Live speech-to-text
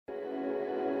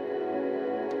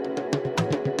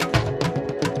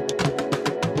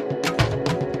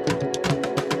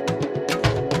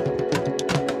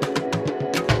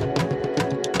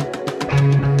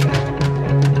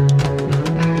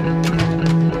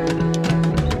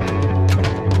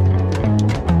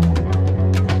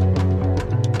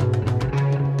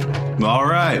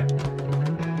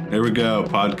Here we go.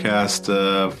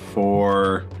 Podcast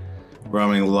for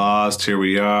Roaming Lost. Here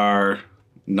we are.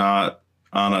 Not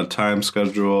on a time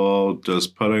schedule.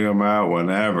 Just putting them out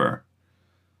whenever.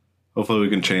 Hopefully we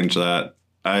can change that.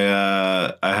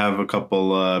 I have a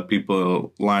couple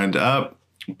people lined up.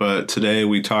 But today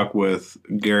we talk with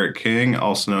Garrett King,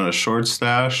 also known as Short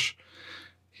Stash.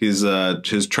 His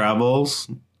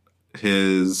travels,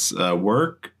 his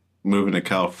work, moving to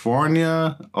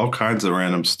California, all kinds of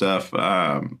random stuff.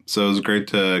 So it was great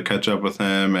to catch up with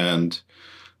him and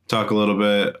talk a little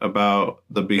bit about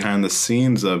the behind the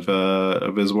scenes of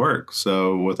his work.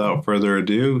 So without further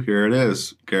ado, here it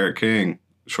is, Garrett King,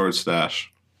 Short Stash.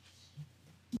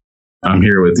 I'm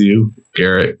here with you,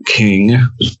 Garrett King,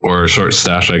 or Short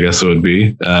Stash, I guess it would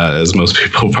be, as most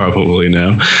people probably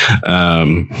know.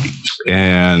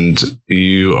 And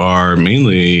you are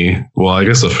mainly, well, I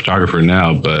guess a photographer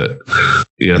now, but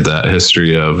you had that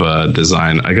history of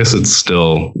design. I guess you're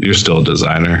still a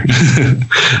designer.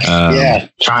 Yeah,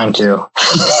 trying to.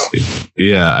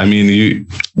 Yeah, I mean,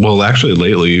 actually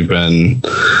lately you've been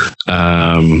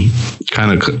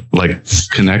kind of like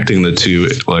connecting the two,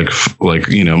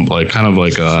 kind of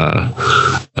like a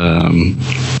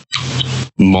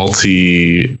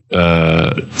multi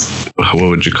what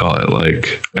would you call it?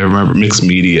 Like, I remember mixed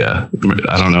media.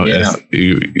 I don't know if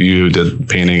you did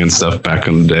painting and stuff back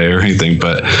in the day or anything,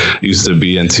 but I used to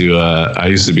be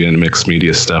into mixed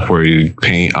media stuff where you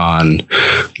paint on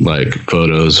like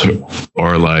photos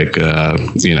or like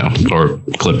or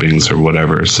clippings or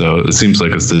whatever. So it seems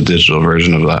like it's the digital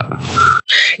version of that.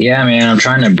 Yeah, man, I'm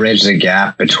trying to bridge the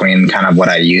gap between kind of what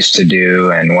I used to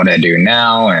do and what I do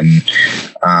now. And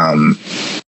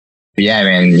yeah,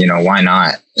 I mean, why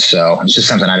not? So it's just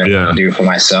something I didn't want to do for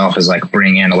myself, is like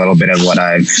bring in a little bit of what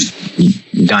I've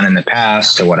done in the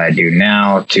past to what I do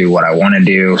now to what I want to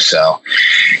do. So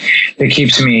it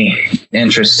keeps me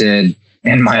interested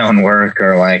in my own work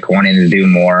or like wanting to do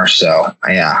more. So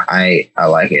yeah, I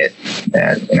like it.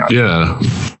 Yeah,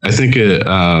 I think it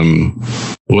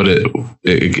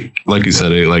like you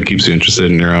said, it like keeps you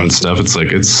interested in your own stuff. It's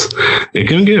like it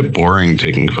can get boring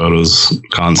taking photos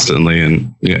constantly,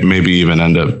 and maybe even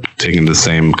end up taking the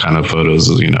same kind of photos,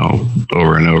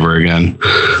 over and over again.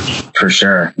 For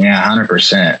sure. Yeah,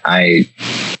 100%. I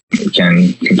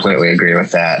can completely agree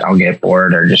with that. I'll get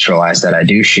bored or just realize that I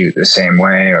do shoot the same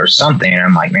way or something, and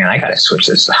I'm like, man, I gotta switch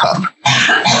this up.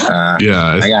 I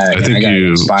gotta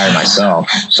inspire myself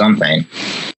something.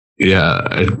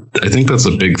 Yeah, I think that's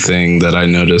a big thing that I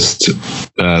noticed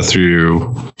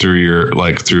through your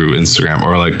through Instagram,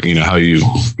 or how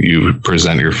you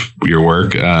present your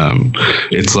work.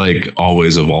 It's like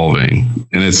always evolving,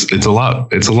 and it's a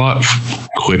lot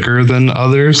quicker than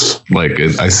others. Like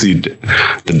I see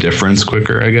the difference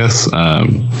quicker, I guess.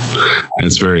 And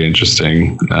it's very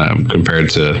interesting compared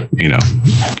to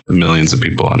millions of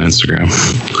people on Instagram.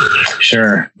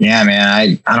 Sure. Yeah,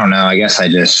 man. I don't know. I guess I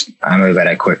move at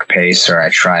a quick pace, or I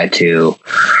try to,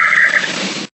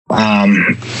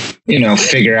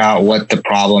 figure out what the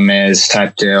problem is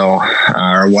type deal,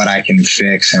 or what I can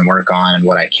fix and work on and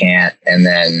what I can't. And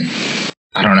then,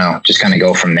 I don't know, just kind of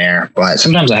go from there. But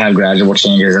sometimes I have gradual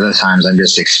changes. Other times I'm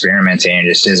just experimenting and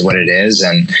just is what it is.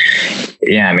 And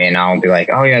yeah, I mean, I'll be like,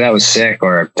 oh yeah, that was sick.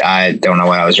 Or I don't know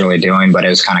what I was really doing, but it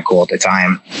was kind of cool at the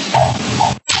time.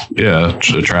 Yeah,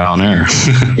 trial and error.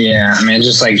 Yeah, I mean,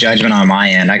 just like judgment on my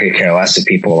end, I could care less if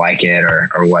people like it or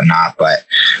whatnot. But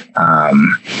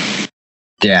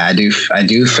yeah, I do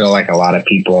feel like a lot of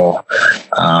people,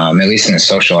 at least in the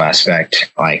social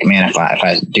aspect, like, man, if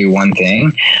I do one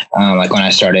thing, like when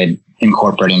I started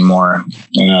incorporating more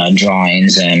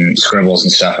drawings and scribbles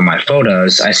and stuff in my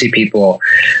photos, I see people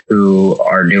who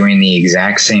are doing the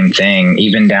exact same thing,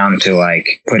 even down to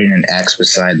like putting an X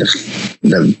beside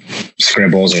the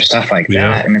scribbles or stuff like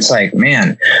that. And it's like,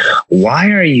 man, why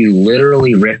are you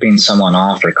literally ripping someone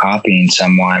off or copying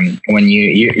someone when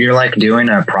you're like doing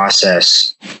a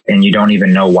process and you don't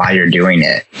even know why you're doing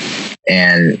it?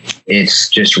 And it's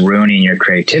just ruining your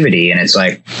creativity. And it's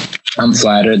like, I'm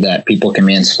flattered that people can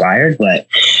be inspired, but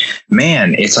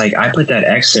man, it's like I put that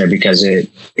X there because it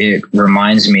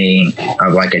reminds me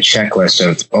of like a checklist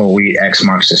of, X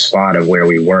marks the spot of where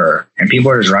we were. And people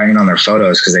are just writing on their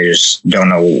photos because they just don't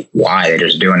know why. They're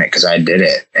just doing it because I did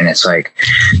it. And it's like,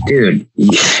 dude,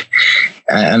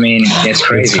 I mean, it's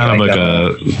crazy. It's kind of like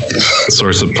a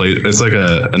source of it's like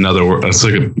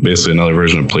basically another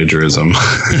version of plagiarism.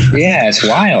 Yeah, it's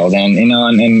wild. And,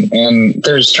 and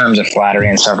there's terms of flattery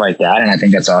and stuff like that. And I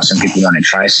think that's awesome. People want to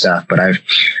try stuff, but I've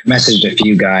messaged a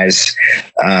few guys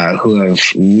who have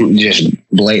just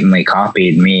blatantly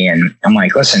copied me. And I'm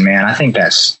like, listen, man, I think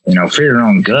that's, for your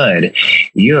own good,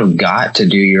 you have got to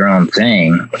do your own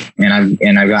thing.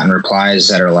 And I've gotten replies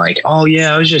that are like, oh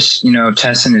yeah, I was just,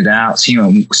 testing it out,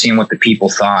 seeing what the people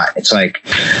thought. It's like,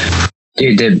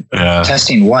 dude,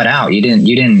 testing what out? You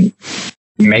didn't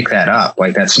make that up.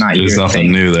 Like, that's not There's your nothing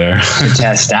thing new there to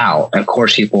test out. Of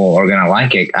course people are gonna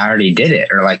like it. I already did it,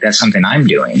 or like, that's something I'm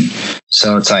doing.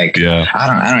 So it's like, I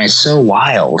don't know, it's so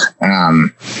wild.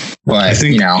 But I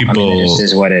think it just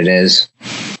is what it is.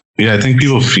 Yeah, I think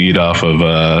people feed off of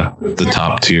the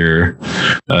top tier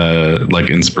like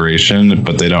inspiration,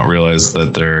 but they don't realize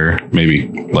that they're maybe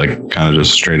like kind of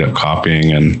just straight up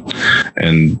copying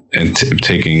and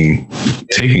taking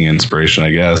inspiration,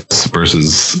 I guess,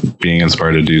 versus being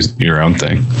inspired to do your own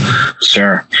thing.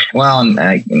 Sure. Well,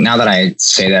 now that I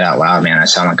say that out loud, man, I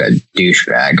sound like a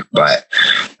douchebag. But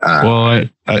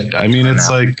I mean, it's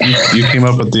like you came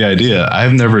up with the idea.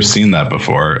 I've never seen that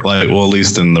before. Like, well, at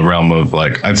least in the realm of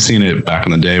like, I've seen it back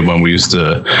in the day when we used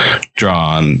to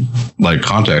draw on like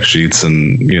contact sheets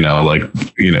and,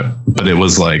 but it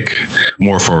was like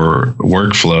more for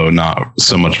workflow, not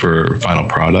so much for final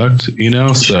product,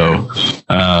 So,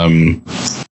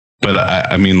 but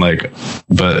I mean, like,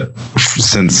 but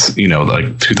since,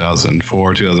 like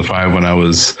 2004, 2005, when I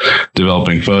was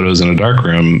developing photos in a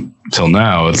darkroom till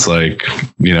now, it's like,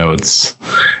 I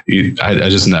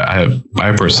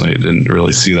personally didn't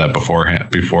really see that before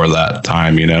that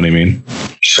time. You know what I mean?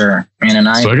 Sure. So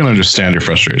I can understand your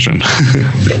frustration.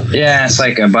 Yeah. It's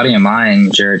like a buddy of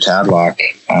mine, Jared Tadlock.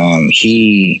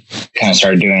 He kind of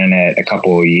started doing it a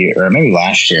couple of years, or maybe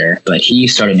last year, but he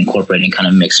started incorporating kind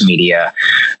of mixed media,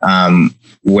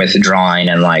 with drawing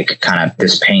and like kind of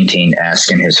this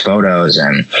painting-esque in his photos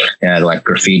and like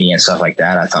graffiti and stuff like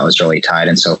that. I thought was really tight.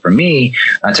 And so for me,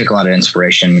 I took a lot of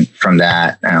inspiration from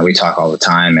that. We talk all the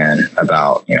time and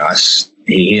about, us.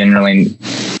 He didn't really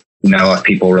know if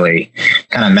people really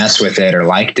kind of messed with it or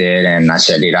liked it. And I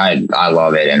said, dude, I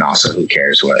love it. And also, who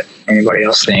cares what anybody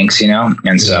else thinks,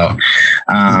 And so,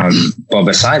 but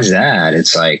besides that,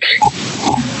 it's like,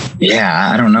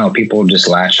 I don't know. People just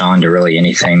latch on to really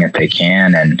anything that they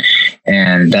can.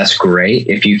 And that's great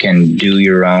if you can do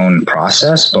your own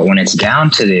process. But when it's down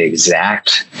to the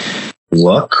exact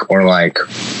look or like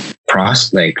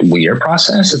your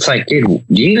process, it's like, dude,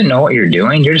 do you even know what you're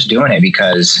doing? You're just doing it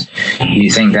because you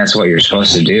think that's what you're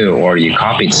supposed to do, or you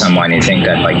copied someone and you think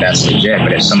that like that's legit.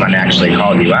 But if someone actually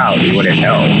called you out, you wouldn't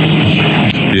know.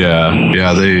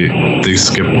 Yeah, they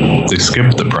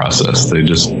skipped the process.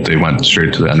 They went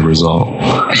straight to the end result.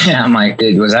 Yeah, I'm like,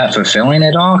 dude, was that fulfilling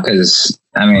at all? Because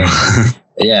I mean,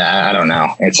 I don't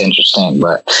know. It's interesting,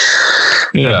 but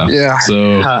yeah.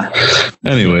 So,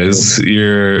 anyways,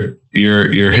 your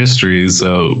history.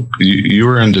 So you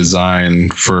were in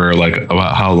design for like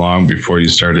about how long before you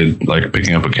started like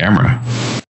picking up a camera?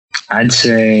 I'd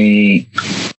say,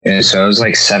 so it was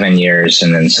like 7 years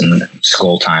and then some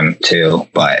school time too.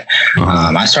 But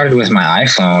I started with my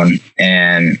iPhone,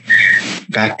 and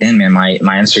back then, man, my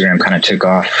Instagram kind of took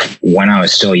off when I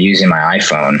was still using my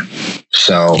iPhone.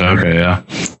 So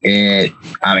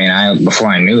before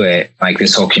I knew it, like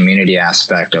this whole community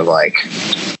aspect of like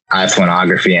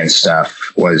iPhoneography and stuff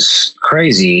was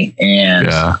crazy. And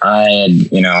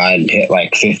I'd hit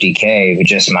like 50K with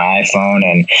just my iPhone.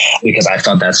 And because I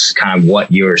thought that's kind of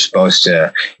what you were supposed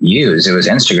to use. It was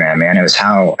Instagram, man. It was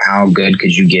how good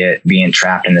could you get being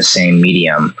trapped in the same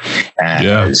medium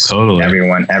as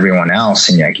everyone else.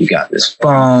 And like, you got this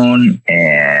phone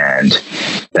and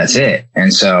that's it.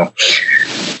 And so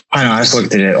I just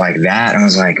looked at it like that and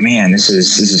was like, man, this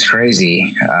is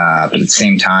crazy. But at the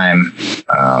same time,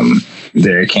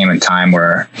 there came a time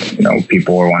where,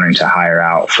 people were wanting to hire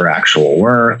out for actual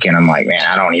work. And I'm like, man,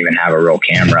 I don't even have a real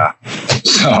camera.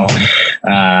 So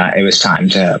it was time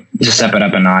to step it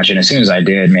up a notch. And as soon as I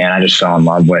did, man, I just fell in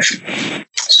love with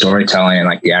storytelling and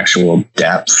like the actual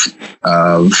depth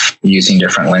of using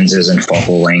different lenses and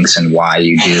focal lengths and why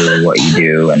you do what you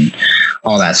do and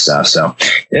all that stuff. So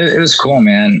it was cool,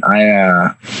 man.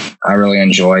 I really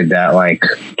enjoyed that like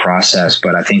process,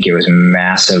 but I think it was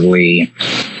massively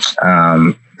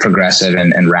progressive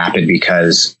and rapid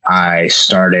because I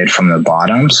started from the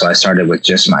bottom. So I started with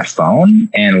just my phone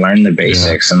and learned the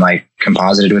basics and like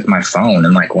composited with my phone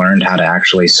and like learned how to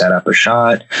actually set up a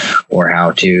shot or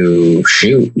how to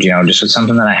shoot, just with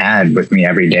something that I had with me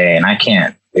every day. And I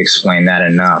can't explain that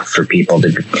enough for people to,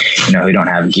 who don't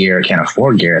have gear, can't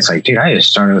afford gear. It's like, dude, I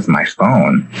just started with my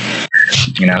phone.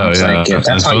 It's like, if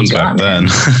that's all you got, then.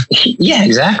 Yeah,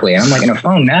 exactly. And I'm like, and a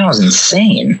phone now is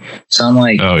insane. So I'm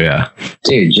like,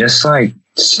 dude, just like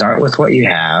start with what you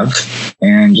have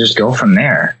and just go from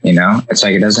there. You know, it's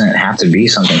like, it doesn't have to be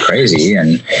something crazy.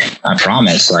 And I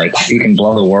promise, like, you can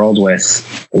blow the world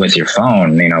with your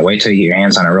phone. You know, wait till you get your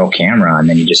hands on a real camera and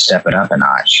then you just step it up a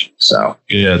notch. So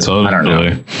yeah, totally. I don't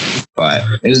know, but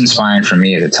it was inspiring for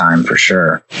me at the time, for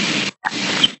sure.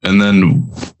 And then,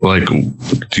 like,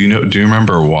 do you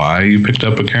remember why you picked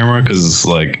up a camera? Because,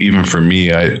 like, even for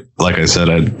me, I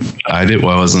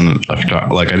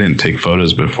didn't take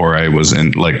photos before I was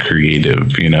in, like,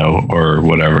 creative, you know, or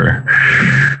whatever.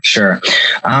 Sure.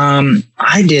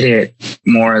 I did it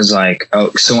more as like,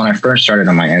 so when I first started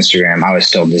on my Instagram, I was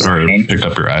still designing. Or picked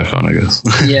up your iPhone, I guess.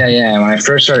 Yeah. When I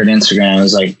first started Instagram, I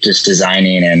was like just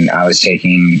designing, and I was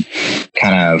taking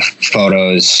kind of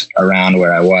photos around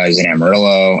where I was in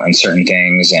Amarillo and certain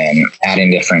things, and adding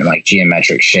different like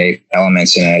geometric shape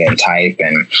elements in it and type,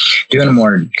 and doing a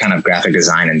more kind of graphic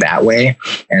design in that way.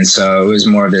 And so it was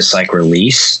more of this like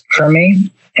release for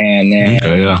me. And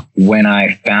then when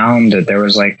I found that there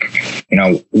was like, you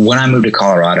know, when I moved to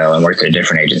Colorado and worked at a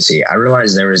different agency, I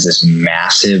realized there was this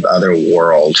massive other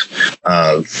world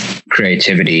of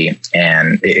creativity.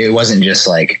 And it wasn't just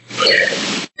like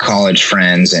college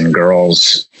friends and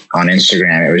girls on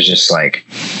Instagram. It was just like,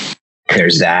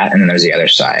 there's that, and then there's the other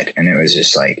side. And it was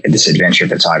just like this adventure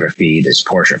photography, this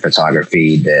portrait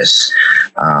photography, this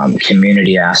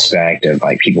community aspect of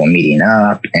like people meeting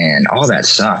up and all that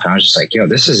stuff. And I was just like, yo,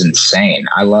 this is insane.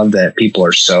 I love that people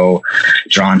are so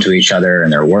drawn to each other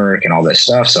and their work and all this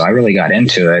stuff. So I really got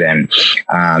into it. And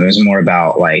it was more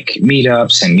about like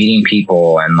meetups and meeting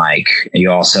people. And like, you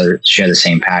also share the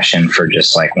same passion for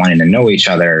just like wanting to know each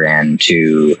other and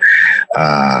to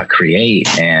create.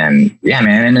 And yeah,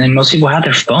 man. And then most people had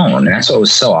their phone, and that's what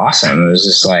was so awesome. It was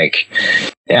just like,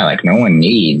 yeah, like no one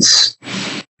needs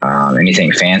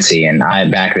anything fancy. And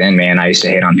back then, man, I used to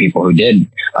hate on people who did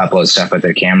upload stuff with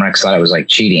their camera because I thought it was like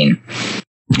cheating.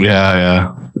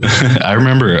 Yeah. I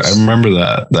remember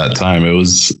that time. It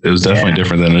was definitely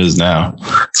different than it is now.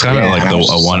 It's kind of like a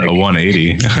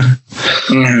 180.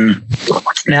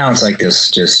 Mm-hmm. Now it's like this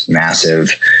just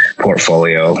massive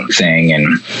portfolio thing, and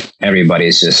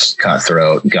everybody's just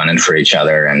cutthroat, gunning for each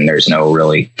other, and there's no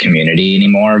really community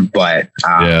anymore. But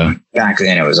back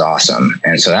then it was awesome,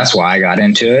 and so that's why I got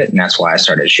into it, and that's why I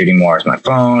started shooting more with my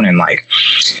phone, and like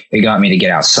it got me to get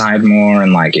outside more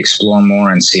and like explore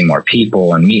more and see more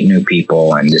people and meet new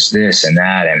people and just this and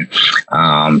that.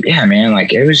 And yeah, man,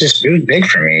 like it was big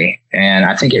for me, and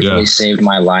I think it really saved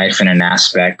my life in an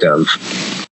aspect of,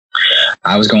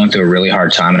 I was going through a really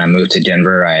hard time when I moved to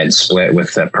Denver. I had split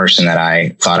with the person that I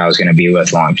thought I was going to be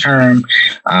with long term.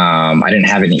 I didn't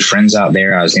have any friends out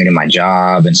there. I was new to my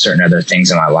job and certain other things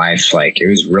in my life. Like it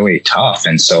was really tough.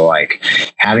 And so like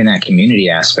having that community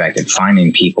aspect and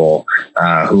finding people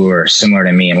who are similar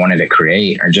to me and wanted to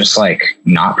create, are just like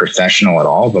not professional at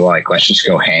all, but like, let's just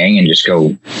go hang and just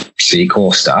go see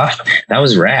cool stuff. That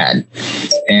was rad.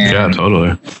 And yeah,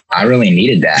 totally. I really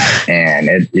needed that. And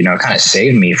it, you know, kind of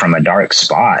saved me from a dark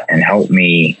spot and helped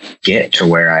me get to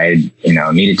where I, you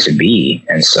know, needed to be.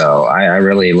 And so I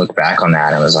really look back on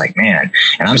that and was like, man,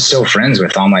 and I'm still friends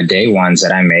with all my day ones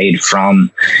that I made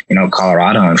from, you know,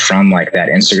 Colorado and from like that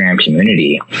Instagram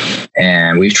community.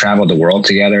 And we've traveled the world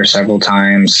together several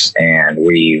times, and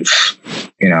we've,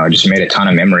 you know, just made a ton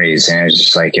of memories. And it's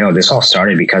just like, yo, this all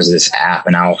started because of this app,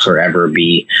 and I'll forever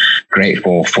be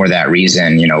grateful for that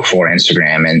reason, you know, for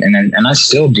Instagram. And I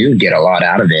still do get a lot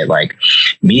out of it, like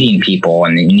meeting people.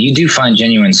 And you do find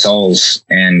genuine souls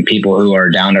and people who are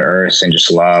down to earth and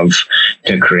just love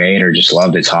to create, or just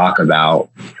love to talk about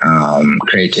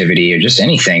creativity or just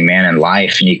anything, man, in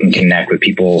life. And you can connect with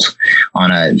people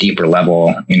on a deeper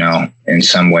level, you know, in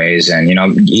some ways. And, you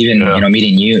know, even, you know,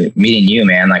 meeting you,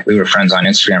 man, like we were friends on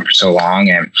Instagram for so long,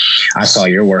 and I saw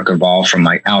your work evolve from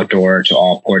like outdoor to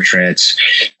all portraits,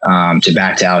 to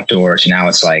back to outdoor, to now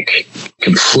it's like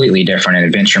completely different in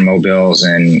adventure mobiles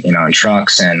and, you know, and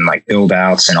trucks and like build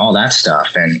outs and all that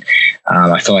stuff. And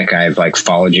I feel like I've like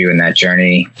followed you in that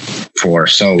journey for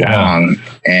so long,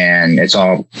 and it's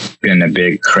all been a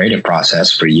big creative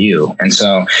process for you. And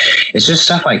so it's just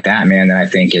stuff like that, man, that I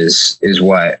think is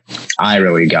what I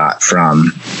really got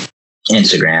from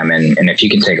Instagram. And if you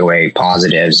can take away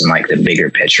positives and like the bigger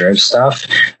picture of stuff,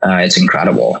 it's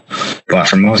incredible. But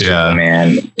for most people,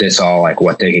 man, it's all like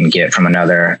what they can get from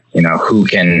another, you know, who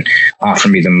can offer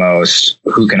me the most,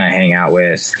 who can I hang out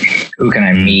with, who can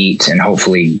I meet and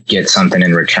hopefully get something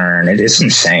in return. It is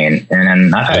insane.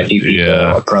 And I've had a few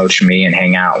people approach me and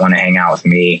want to hang out with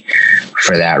me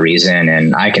for that reason.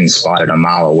 And I can spot it a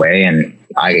mile away, and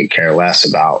I could care less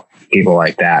about people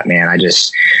like that, man.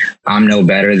 I'm no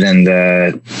better than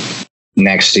the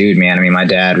next dude, man. I mean, my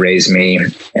dad raised me,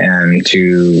 and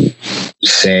to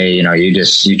say,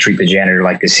 you treat the janitor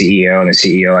like the CEO and the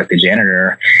CEO like the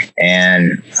janitor,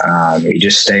 and you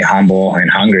just stay humble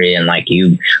and hungry, and like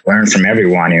you learn from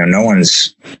everyone. No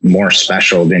one's more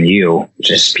special than you.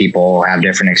 Just people have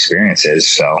different experiences.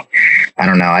 So I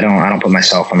don't know. I don't put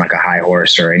myself on like a high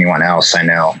horse or anyone else. I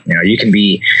know, you can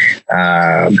be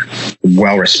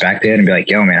well respected and be like,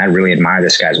 yo, man, I really admire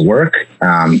this guy's work,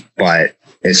 but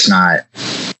it's not,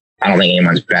 I don't think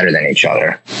anyone's better than each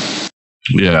other.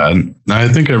 Yeah, I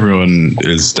think everyone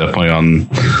is definitely on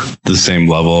the same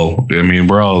level. I mean,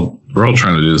 we're all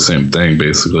trying to do the same thing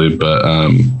basically,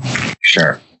 but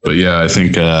sure. But yeah, I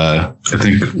think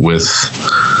with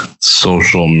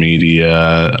social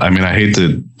media, I mean, I hate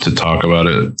to talk about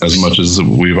it as much as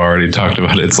we've already talked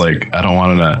about it. It's like I don't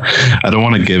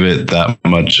want to give it that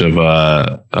much of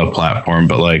a platform,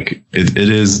 but like it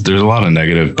is. There's a lot of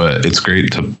negative, but it's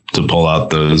great to pull out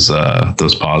those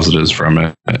positives from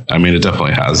it. I mean, it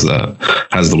definitely has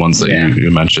the ones that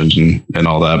you mentioned and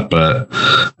all that, but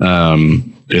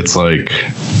it's like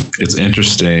it's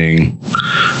interesting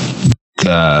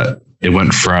that it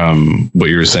went from what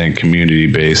you were saying, community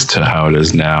based, to how it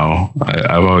is now.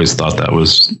 I've always thought that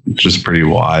was just pretty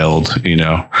wild, in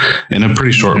a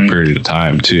pretty short period of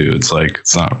time too. It's like,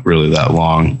 it's not really that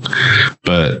long,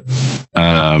 but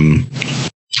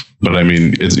I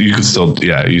mean, you still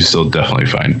definitely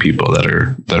find people that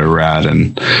are rad,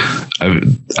 and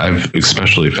I've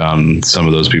especially found some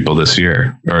of those people this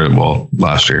year, or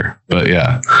last year. But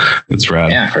yeah, it's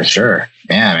rad. Yeah, for sure.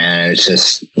 Yeah, man. It's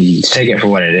just, you take it for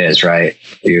what it is, right?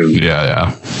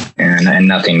 Yeah. And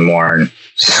nothing more.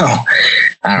 So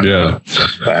I don't know,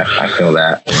 but I feel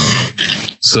that.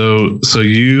 So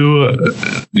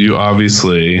you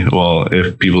obviously, well,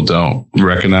 if people don't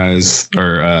recognize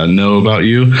or know about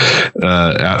you,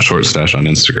 at Short Stash on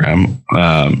Instagram,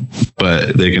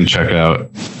 but they can check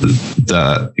out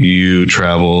that you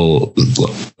travel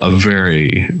a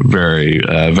very, very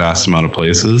vast amount of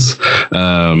places.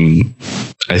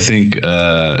 I think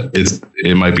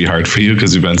it might be hard for you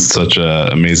because you've been to such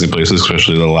amazing places,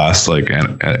 especially the last like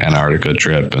Antarctica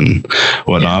trip and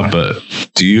whatnot. But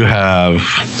do you have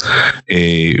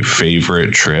a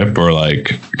favorite trip or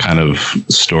like kind of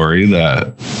story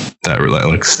that really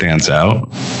like stands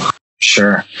out?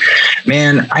 Sure,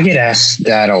 man. I get asked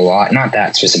that a lot. Not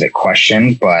that specific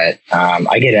question, but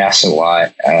I get asked a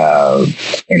lot.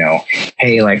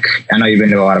 Hey, like, I know you've been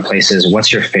to a lot of places.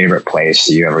 What's your favorite place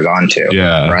you ever gone to?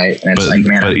 Yeah, right. And it's like,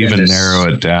 man, but even narrow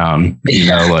it down.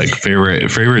 Like favorite.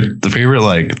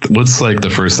 Like, what's like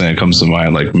the first thing that comes to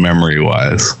mind, like memory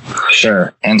wise?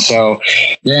 Sure. And so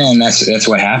then that's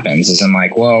what happens. Is I'm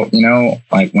like, well,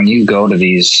 like when you go to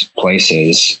these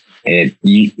places,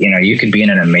 you could be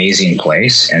in an amazing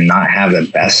place and not have the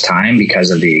best time because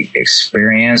of the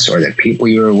experience or the people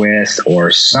you were with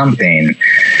or something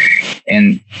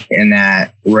in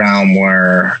that realm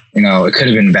where, it could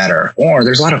have been better. Or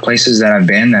there's a lot of places that I've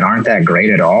been that aren't that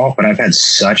great at all, but I've had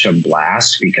such a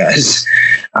blast because,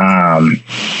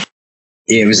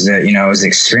 it was the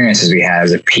experiences we had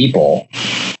as a people,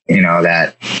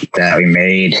 that we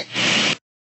made,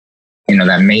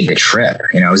 that made the trip.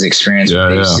 It was the experience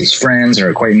with these friends or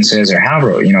acquaintances or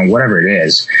however, whatever it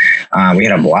is. We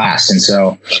had a blast. And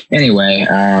so anyway,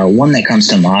 one that comes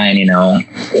to mind,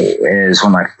 is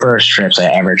one of my first trips I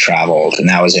ever traveled, and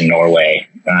that was in Norway.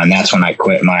 And that's when I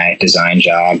quit my design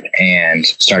job and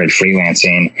started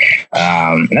freelancing.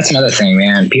 And that's another thing,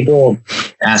 man. People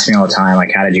ask me all the time,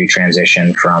 like, how did you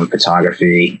transition from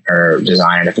photography or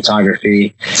design into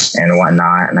photography and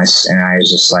whatnot? And I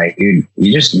was just like, dude,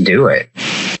 you just do it.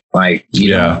 Like, you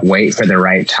don't wait for the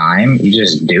right time. You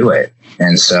just do it.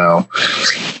 And so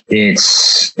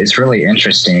it's really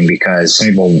interesting because some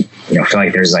people, feel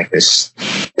like there's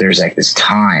this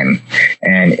time,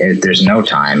 and there's no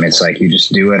time. It's like you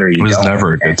just do it or you don't. It was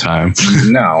never a good time.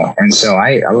 No. And so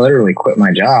I literally quit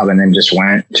my job and then just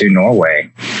went to Norway.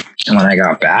 And when I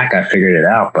got back, I figured it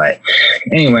out. But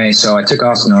anyway, so I took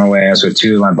off to Norway. I was with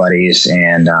two of my buddies,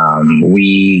 and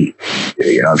we,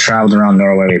 traveled around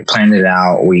Norway. We planned it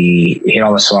out. We hit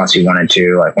all the spots we wanted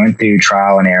to. Like, went through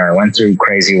trial and error, went through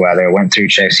crazy weather, went through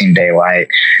chasing daylight.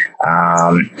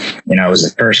 It was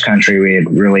the first country we had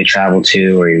really traveled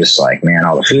to where you're just like, man,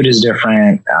 all the food is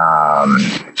different.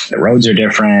 the roads are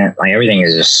different. Like everything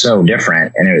is just so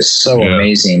different. And it was so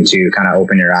amazing to kind of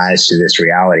open your eyes to this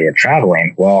reality of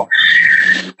traveling. Well,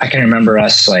 I can remember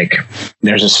us, like,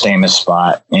 there's this famous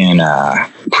spot in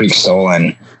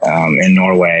Preikestolen in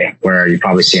Norway where you've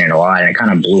probably seen it a lot, and it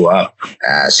kind of blew up.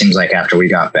 Seems like after we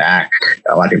got back,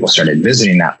 a lot of people started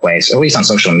visiting that place, at least on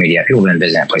social media. People have been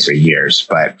visiting that place for years.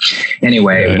 But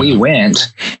anyway, we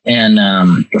went,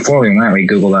 and before we went, we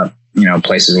Googled up, you know,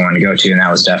 places we wanted to go to, and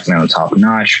that was definitely on top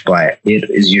notch, but it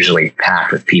is usually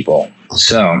packed with people.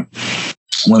 So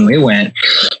when we went,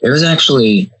 it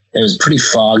was pretty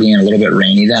foggy and a little bit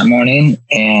rainy that morning.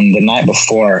 And the night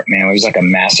before, man, it was like a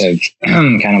massive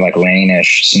kind of like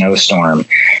rainish snowstorm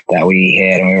that we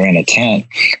hit, and we were in a tent,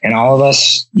 and all of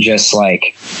us just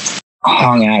like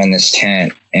hung out in this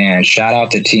tent. And shout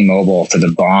out to T-Mobile for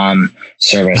the bomb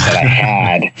service that I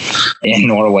had in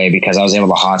Norway, because I was able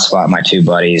to hotspot my two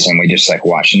buddies, and we just like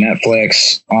watched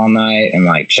Netflix all night and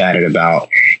like chatted about,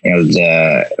 you know,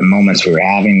 the moments we were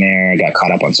having there. Got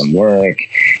caught up on some work,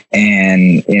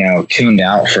 and, you know, tuned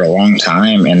out for a long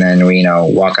time. And then we, you know,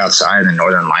 walk outside and the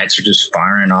northern lights are just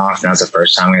firing off. And that was the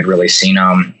first time we had really seen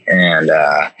them. And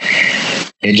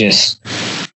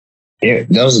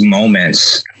those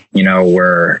moments, you know,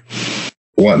 were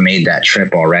what made that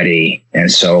trip already.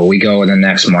 And so we go the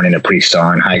next morning to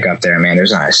Preikestolen and hike up there. Man,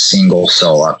 there's not a single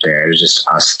soul up there. There's just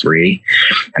us three.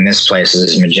 And this place is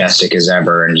as majestic as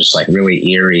ever, and just like really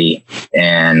eerie.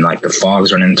 And like the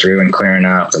fog's running through and clearing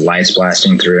up, the lights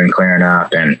blasting through and clearing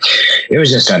up. And it was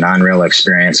just an unreal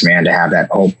experience, man, to have that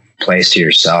whole place to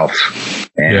yourself.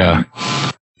 And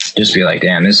just be like,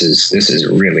 damn, this is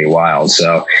really wild.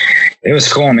 So it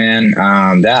was cool, man.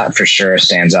 That for sure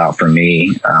stands out for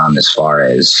me as far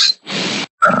as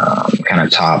kind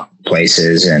of top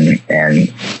places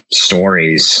and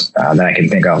stories that I can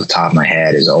think off the top of my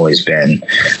head has always been,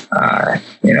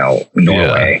 you know,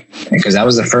 Norway, because that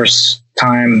was the first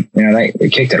time, you know, they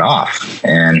kicked it off,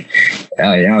 and you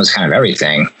know, it was kind of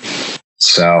everything.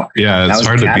 So yeah, it's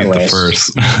hard to beat the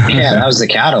first. Yeah, that was the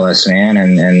catalyst, man.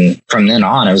 And from then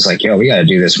on, it was like, yo, we got to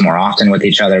do this more often with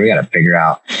each other. We got to figure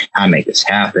out how to make this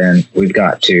happen. We've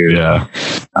got to,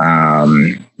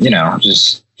 you know,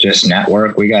 just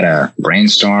network. We got to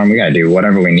brainstorm. We got to do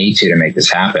whatever we need to make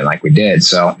this happen, like we did.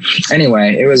 So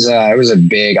anyway, it was a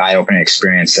big eye-opening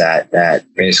experience that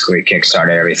basically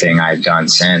kickstarted everything I've done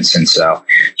since. And so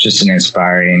it's just an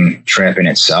inspiring trip in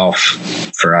itself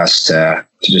for us to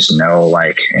just know,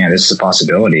 like, man, this is a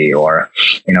possibility, or,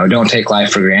 you know, don't take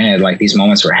life for granted. Like, these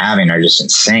moments we're having are just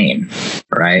insane,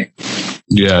 right?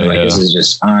 Yeah. Like, this is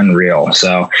just unreal.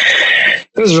 So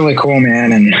it was really cool,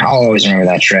 man. And I'll always remember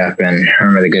that trip and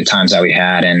remember the good times that we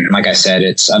had. And like I said,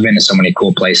 I've been to so many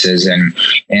cool places, and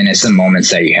it's the moments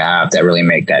that you have that really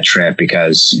make that trip,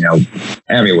 because, you know,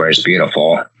 everywhere is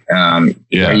beautiful.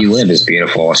 Where you live is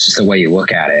beautiful. It's just the way you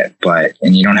look at it.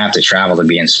 And you don't have to travel to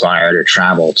be inspired or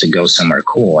travel to go somewhere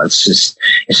cool. It's just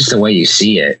the way you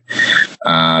see it.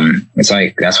 It's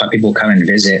like, that's why people come and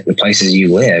visit the places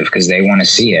you live, because they want to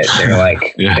see it. They're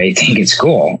like, they think it's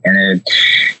cool. And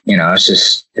you know,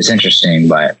 it's interesting.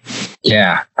 But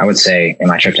yeah, I would say in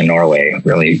my trip to Norway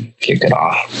really kicked it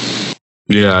off.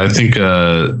 Yeah, I think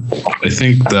that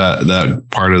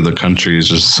part of the country is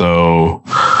just so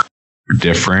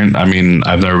different. I mean,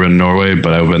 I've never been to Norway,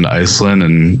 but I've been to Iceland,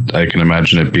 and I can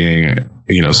imagine it being,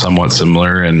 you know, somewhat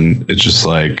similar. And it's just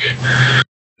like,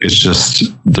 it's just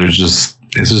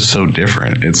so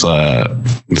different. It's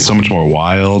so much more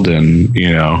wild, and,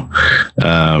 you know,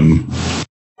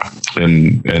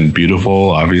 and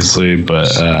beautiful, obviously,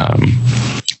 but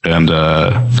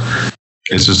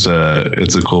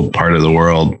it's a cool part of the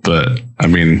world. But I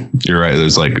mean, you're right.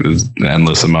 There's an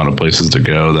endless amount of places to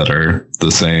go that are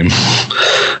the same.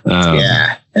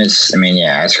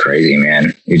 It's crazy,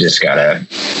 man. You just gotta,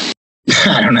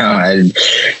 I don't know.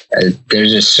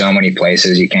 There's just so many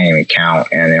places you can't even count.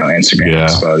 And, you know, Instagram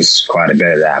exposed quite a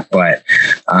bit of that, but,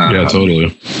 yeah,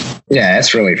 totally. Yeah,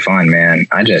 it's really fun, man.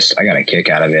 I got a kick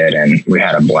out of it, and we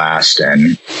had a blast.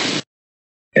 And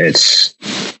it's,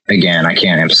 again, I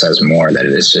can't emphasize more that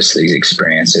it is just these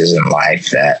experiences in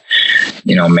life that,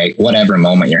 you know, make whatever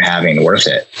moment you're having worth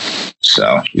it.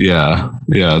 So yeah,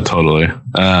 totally.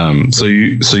 So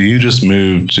you just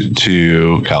moved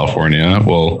to California,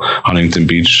 well, Huntington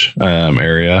Beach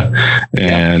area,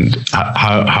 and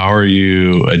how are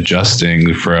you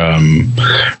adjusting from,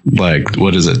 like,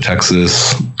 what is it,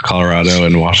 Texas, Colorado,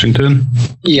 and Washington?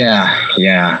 Yeah.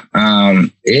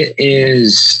 It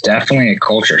is definitely a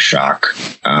culture shock.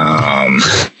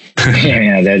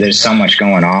 There's so much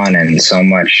going on, and so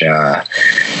much,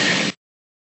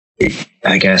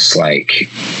 I guess, like,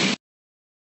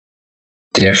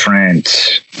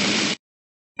 different.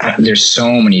 There's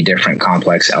so many different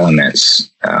complex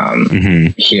elements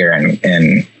here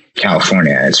in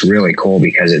California. It's really cool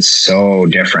because it's so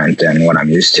different than what I'm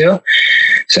used to.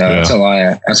 So that's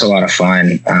a lot of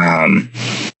fun.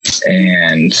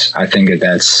 And I think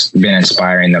that's been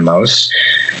inspiring the most.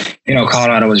 You know,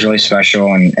 Colorado was really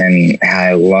special and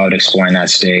I loved exploring that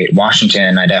state.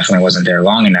 Washington, I definitely wasn't there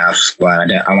long enough,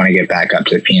 but I want to get back up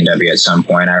to the PNW at some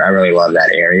point. I really love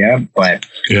that area. But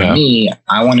for me,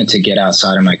 I wanted to get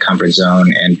outside of my comfort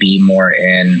zone and be more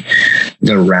in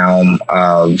the realm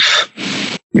of,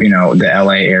 you know, the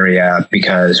LA area,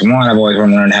 because one, I've always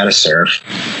wanted to learn how to surf.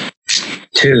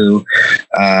 Two,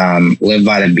 live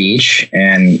by the beach,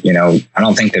 and you know, I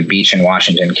don't think the beach in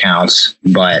Washington counts,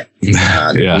 but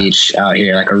the beach out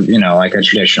here, like a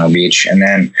traditional beach. And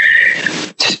then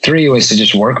three was to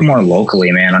just work more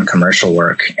locally, man, on commercial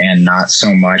work, and not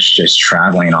so much just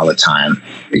traveling all the time,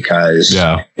 because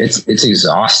it's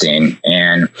exhausting.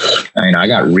 And you know, I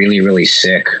got really, really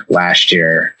sick last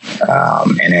year,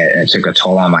 and it took a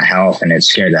toll on my health, and it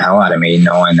scared the hell out of me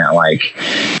knowing that, like,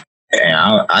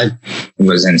 I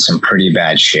was in some pretty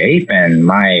bad shape, and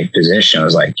my physician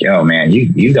was like, yo, man,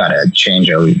 you got to change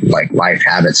your like life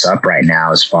habits up right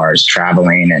now, as far as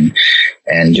traveling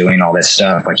and doing all this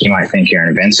stuff. Like, you might think you're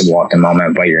invincible at the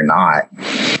moment, but you're not.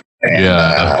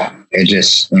 And, it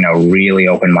just, you know, really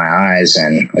opened my eyes,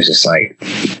 and I was just like,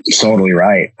 totally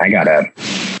right. I gotta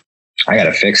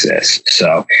fix this.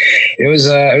 So it was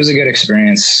a good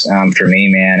experience for me,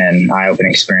 man, and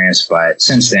eye-opening experience. But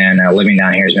since then, living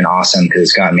down here has been awesome because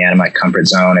it's gotten me out of my comfort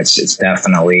zone. It's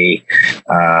definitely,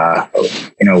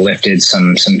 you know, lifted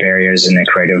some barriers and the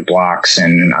creative blocks,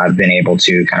 and I've been able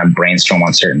to kind of brainstorm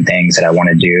on certain things that I want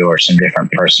to do, or some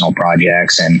different personal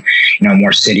projects, and, you know,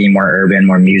 more city, more urban,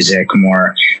 more music,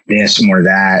 more this, more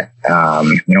that,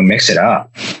 you know, mix it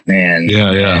up, and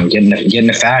get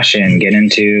into fashion, get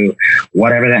into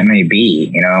whatever that may be,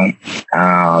 you know,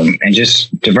 and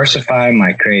just diversify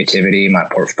my creativity, my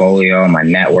portfolio, my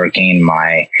networking,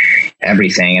 my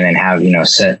everything, and then have, you know,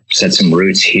 set some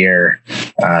roots here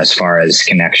as far as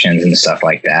connections and stuff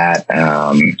like that.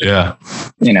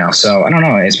 You know, so I don't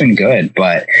know, it's been good,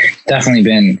 but definitely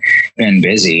been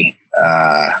busy.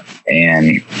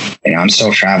 And, you know, I'm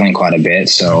still traveling quite a bit,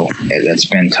 so it's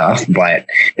been tough, but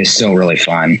it's still really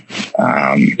fun.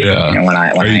 You know,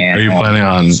 are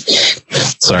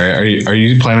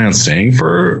you planning on staying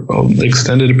for an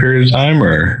extended period of time,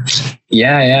 or?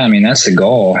 Yeah. I mean, that's the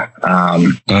goal. I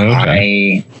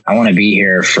want to be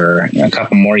here for, you know, a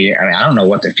couple more years. I mean, I don't know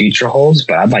what the future holds,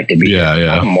 but I'd like to be here for a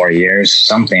couple more years,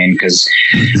 something, because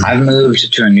I've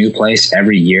moved to a new place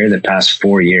every year the past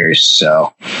 4 years.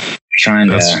 So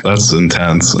that's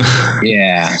intense.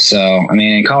 Yeah. So, I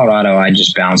mean, in Colorado, I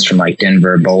just bounced from like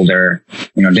Denver to Boulder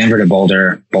to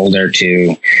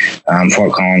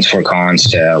Fort Collins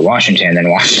to Washington, then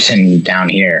Washington down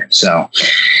here. So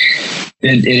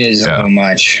it is a little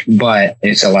much, but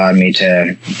it's allowed me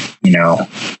to, you know,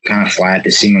 kind of fly at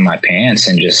the seam of my pants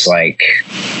and just, like,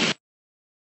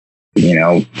 you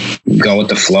know, go with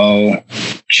the flow,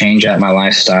 change out my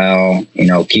lifestyle, you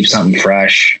know, keep something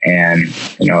fresh, and,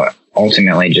 you know,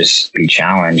 ultimately just be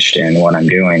challenged in what I'm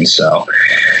doing. So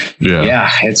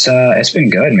it's been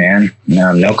good, man.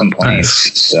 No complaints.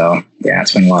 Nice. So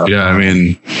it's been a lot of fun. I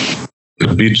mean,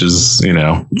 the beach is, you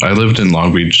know, I lived in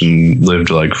Long Beach and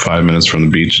lived like 5 minutes from the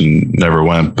beach and never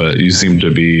went, but you seem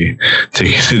to be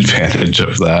taking advantage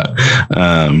of that.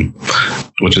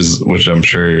 Which I'm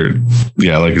sure,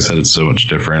 like I said, it's so much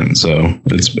different. So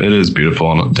it is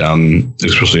beautiful down,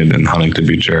 especially in Huntington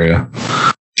Beach area.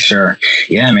 Sure.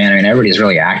 Yeah, man. I mean, everybody's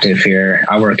really active here.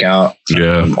 I work out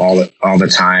all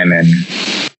the time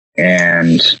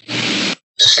and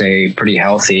stay pretty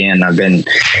healthy. And I've been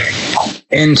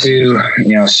into,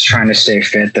 you know, trying to stay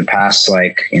fit the past,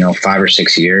 like, you know, 5 or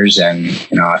 6 years. And,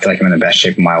 you know, I feel like I'm in the best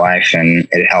shape of my life, and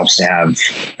it helps to have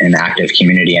an active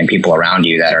community and people around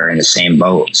you that are in the same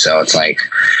boat. So it's like,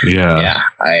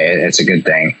 it's a good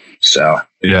thing. So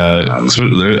everyone's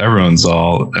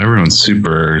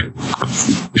super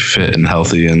fit and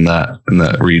healthy in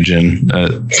that region. I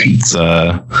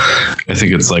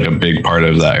think it's like a big part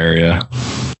of that area.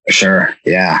 Sure.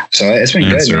 Yeah. So it's been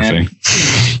good, surfing, man.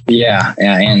 Yeah,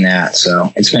 and that.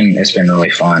 So it's been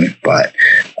really fun, but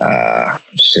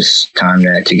it's just time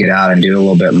to get out and do a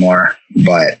little bit more.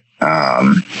 But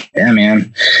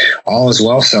man, all is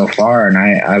well so far, and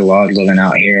I love living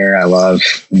out here. I love,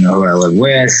 you know, who I live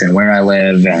with and where I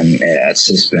live, and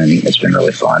it's been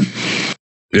really fun.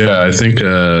 Yeah, I think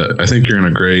you're in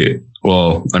a great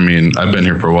well, I mean, I've been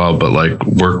here for a while, but like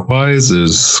work wise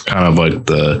is kind of like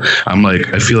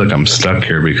I feel like I'm stuck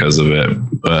here because of it,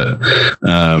 but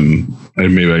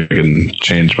maybe I can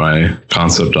change my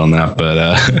concept on that. But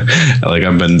like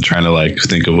I've been trying to like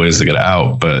think of ways to get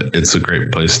out, but it's a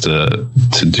great place to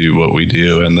do what we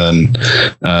do and then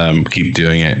keep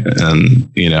doing it and,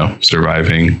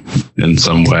 surviving in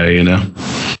some way,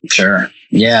 Sure.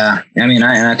 Yeah. I mean,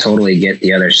 I totally get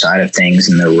the other side of things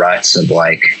and the ruts of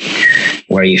like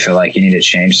where you feel like you need to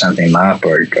change something up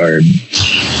or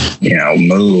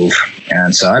move.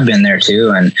 And so I've been there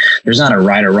too. And there's not a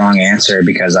right or wrong answer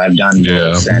because I've done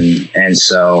both. And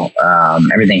so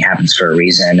everything happens for a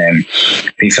reason. And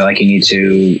if you feel like you need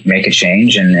to make a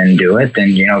change and do it,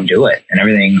 then, do it. And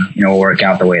everything, will work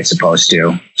out the way it's supposed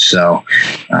to. So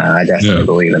I definitely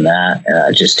believe in that.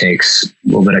 It just takes a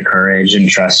little bit of courage and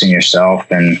trust in yourself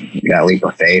and that leap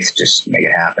of faith, just make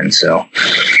it happen. So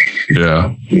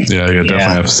yeah, you definitely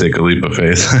have to take a leap of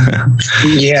faith.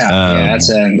 That's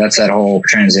that whole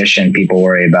transition people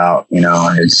worry about.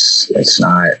 It's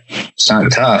not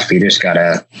tough. You just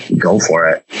gotta go for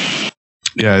it.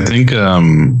 Yeah, I think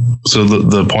so.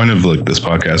 The point of like this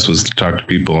podcast was to talk to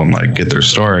people and like get their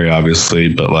story,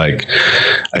 obviously. But like,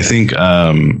 I think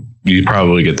you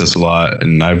probably get this a lot,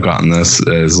 and I've gotten this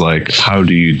as like, how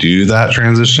do you do that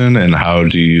transition, and how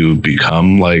do you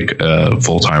become like a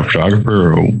full-time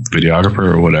photographer or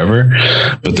videographer or whatever?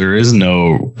 But there is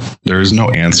no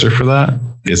answer for that.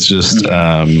 It's just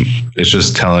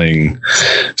telling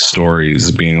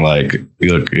stories, being like,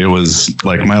 look, it was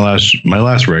like my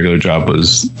last regular job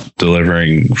was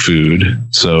delivering food.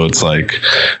 So it's like,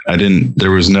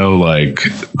 there was no like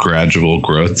gradual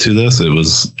growth to this. It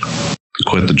was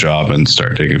quit the job and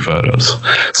start taking photos.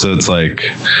 So it's like,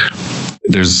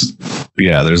 there's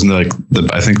no like,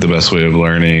 I think the best way of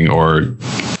learning, or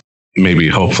maybe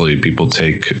hopefully people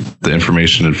take the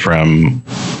information from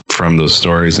those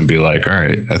stories and be like, all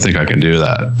right, I think I can do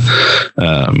that.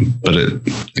 But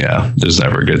there's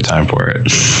never a good time for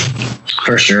it.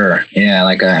 For sure. Yeah.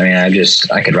 Like, I mean, I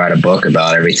could write a book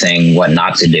about everything, what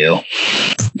not to do.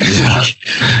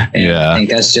 I think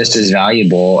that's just as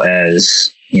valuable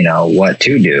as, what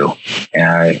to do.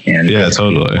 And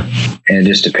totally. And it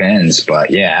just depends.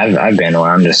 But I've been where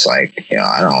I'm just like,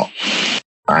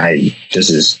 this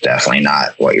is definitely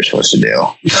not what you're supposed to do.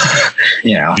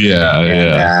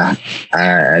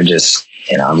 I just,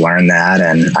 I've learned that,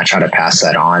 and I try to pass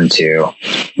that on to,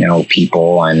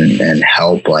 people and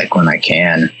help like when I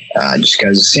can, just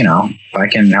because, if I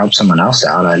can help someone else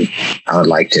out, I would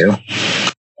like to.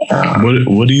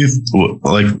 What do you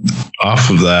like off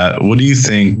of that? What do you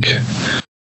think?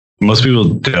 Most people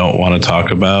don't want to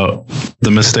talk about the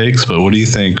mistakes, but what do you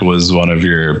think was one of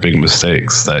your big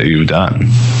mistakes that you've done?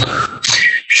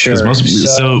 Sure.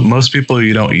 Most people,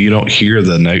 you don't hear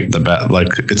the bad, like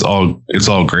it's all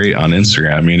great on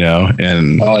Instagram,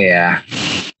 and oh yeah.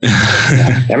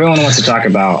 Everyone wants to talk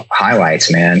about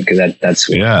highlights, man, because that's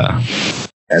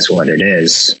what it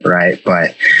is, right?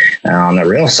 But on the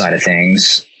real side of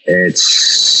things,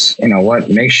 it's what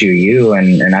makes you,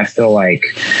 and I feel like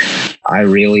I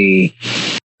really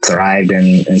thrived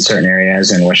in certain areas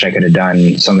and wish I could have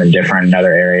done something different in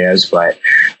other areas. But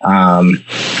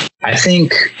I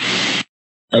think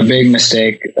a big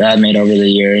mistake that I've made over the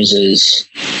years is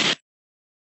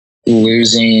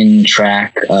losing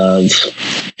track of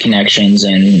connections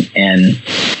and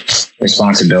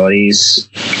responsibilities.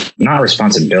 Not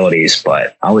responsibilities,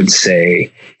 but I would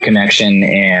say connection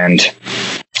and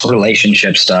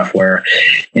relationship stuff where,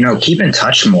 keep in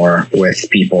touch more with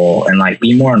people and like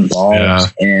be more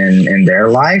involved in their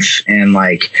life and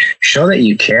like show that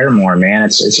you care more, man.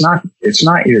 It's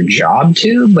not your job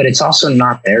to, but it's also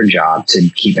not their job to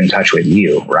keep in touch with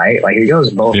you. Right. Like it goes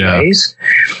both ways.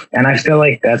 And I feel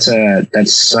like that's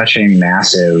such a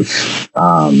massive,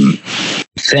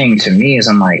 thing to me is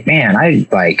I'm like, man, I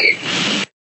like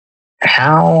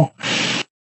how,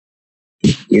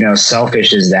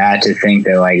 selfish is that to think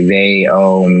that like they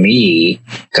owe me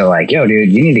to like, yo,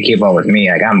 dude, you need to keep up with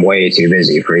me. Like I'm way too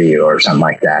busy for you or something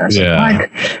like that.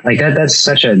 Like that's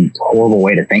such a horrible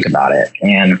way to think about it.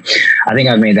 And I think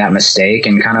I've made that mistake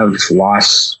and kind of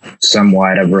lost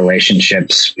somewhat of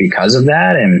relationships because of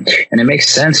that. And it makes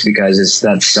sense because it's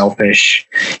that selfish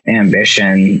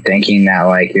ambition, thinking that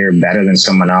like you're better than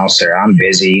someone else or I'm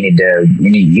busy. You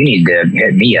need to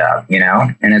hit me up,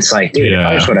 and it's like, dude, if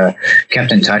I just would have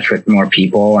kept in touch with more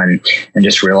people and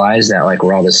just realize that like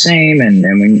we're all the same and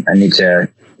I need to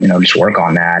just work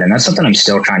on that. And that's something I'm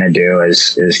still trying to do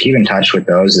is keep in touch with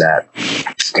those that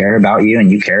care about you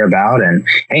and you care about. And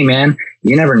hey, man,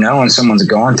 you never know when someone's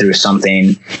going through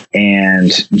something,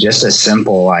 and just as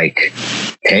simple like,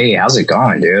 hey, how's it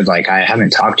going, dude? Like, I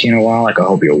haven't talked to you in a while. Like, I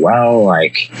hope you're well.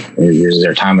 Like, is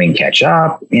there time we can catch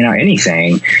up?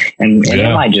 Anything. And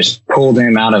it might just pull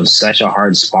them out of such a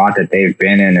hard spot that they've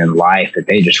been in life that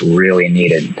they just really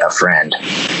needed a friend.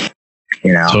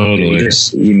 Totally.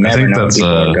 You never know what people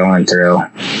are going through.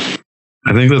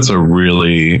 I think that's a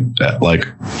really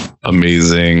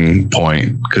amazing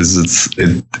point, because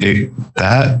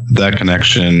that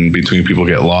connection between people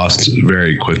get lost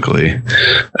very quickly.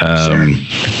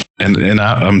 And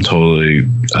I'm totally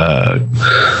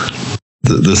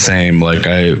the same. Like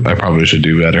I probably should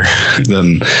do better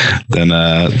than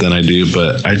I do,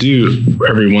 but I do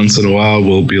every once in a while.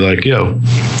 We'll be like, yo,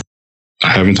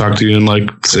 I haven't talked to you in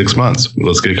like 6 months.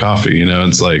 Let's get coffee.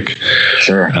 It's like,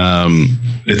 sure.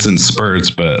 It's in spurts,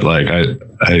 but like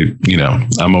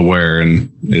I'm aware, and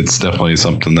it's definitely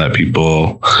something that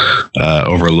people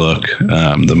overlook.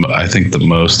 I think the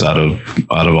most out of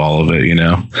all of it,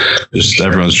 just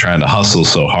everyone's trying to hustle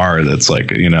so hard. That's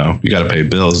like, you got to pay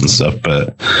bills and stuff,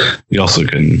 but you also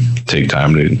can take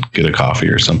time to get a coffee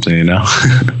or something,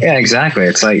 Yeah, exactly.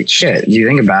 It's like, shit. You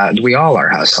think about it, we all are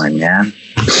hustling, man.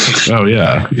 Oh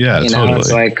yeah. Yeah. Totally.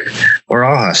 It's like, we're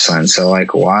all hustling. So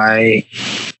like, why?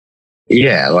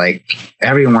 Yeah, like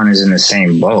everyone is in the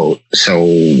same boat. So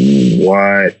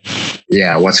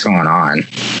what's going on?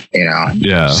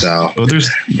 Yeah. So there's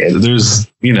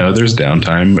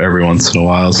downtime every once in a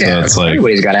while. So it's like,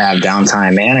 everybody's got to have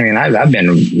downtime, man. I mean, I've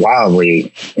been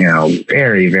wildly,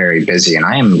 very, very busy, and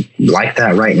I am like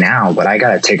that right now, but I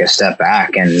got to take a step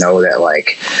back and know that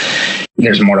like,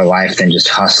 there's more to life than just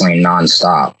hustling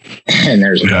nonstop. And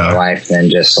there's more to life than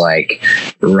just like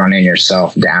running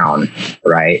yourself down.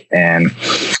 Right. And,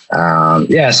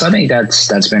 so I think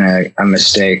that's been a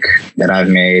mistake that I've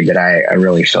made that I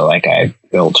really feel like I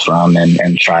built from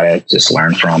and try to just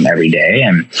learn from every day.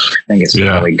 And I think it's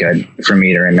really good for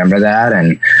me to remember that.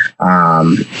 And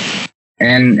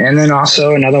then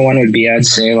also another one would be, I'd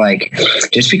say, like,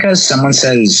 just because someone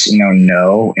says,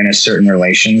 no in a certain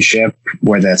relationship,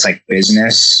 whether that's like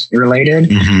business related,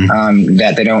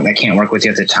 that they can't work with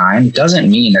you at the time,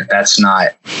 doesn't mean that that's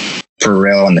not for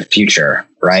real in the future.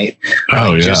 Right.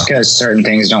 Just because certain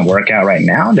things don't work out right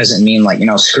now doesn't mean like,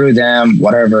 screw them,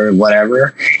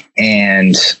 whatever.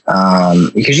 And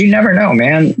because you never know,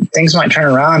 man, things might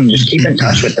turn around. Just keep in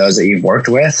touch with those that you've worked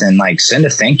with and like send a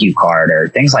thank you card or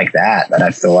things like that I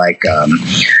feel like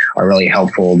are really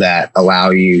helpful, that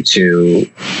allow you to,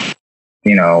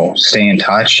 stay in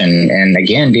touch. And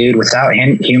again, dude, without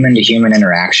human to human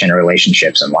interaction or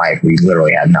relationships in life, we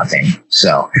literally have nothing.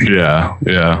 So that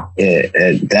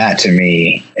to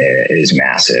me is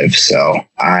massive. So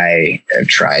I have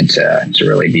tried to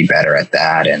really be better at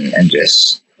that and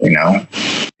just,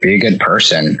 be a good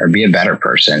person or be a better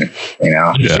person,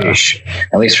 Sheesh.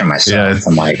 At least for myself.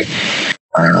 I'm like,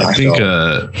 I don't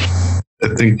know. I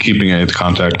think keeping in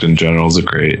contact in general is a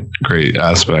great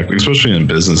aspect, especially in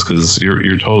business, because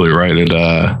you're totally right.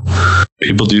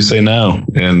 People do say no,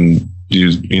 and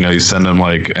you send them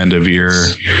like end of year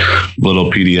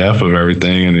little PDF of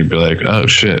everything, and you'd be like, oh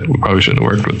shit, we probably should have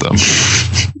worked with them.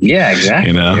 Yeah,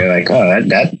 exactly. You're like, oh,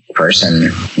 that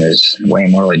person is way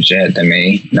more legit than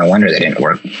me. No wonder they didn't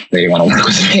want to work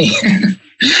with me.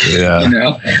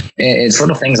 Yeah. It's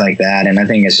little things like that. And I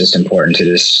think it's just important to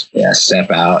just step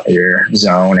out your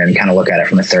zone and kind of look at it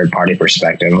from a third party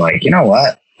perspective. Like, you know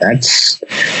what? That's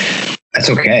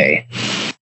okay.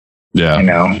 Yeah.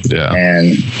 Yeah.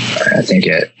 And I think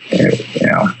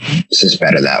it's just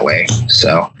better that way.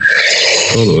 So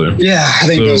totally. Yeah. I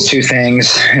think those two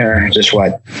things are just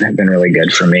what have been really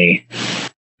good for me.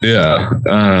 Yeah.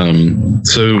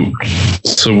 So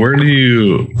where do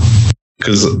you,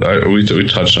 because we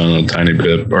touched on a tiny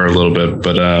bit or a little bit,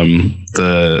 but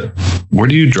where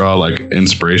do you draw like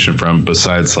inspiration from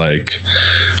besides like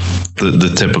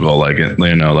the typical like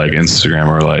like Instagram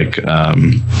or like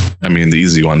the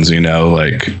easy ones,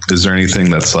 like is there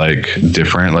anything that's like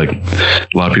different? Like a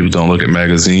lot of people don't look at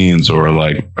magazines or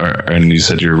and you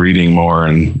said you're reading more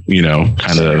and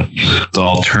kind of the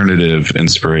alternative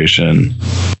inspiration.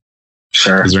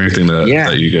 Sure. Is there anything that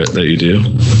you do?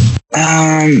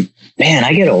 Man,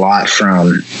 I get a lot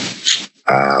from,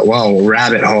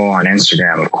 rabbit hole on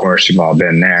Instagram. Of course, you've all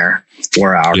been there.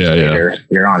 4 hours later,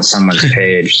 you're on someone's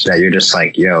page that you're just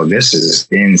like, yo, this is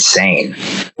insane.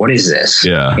 What is this?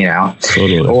 Yeah.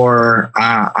 Totally. Or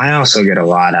I also get a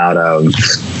lot out of,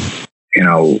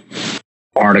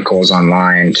 articles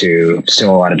online to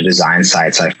still a lot of design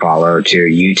sites I follow to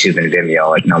YouTube and Vimeo,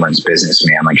 like no one's business,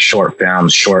 man. Like short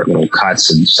films, short little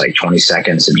cuts of just like 20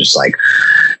 seconds of just like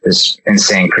this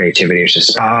insane creativity. It's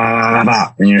just blah, blah,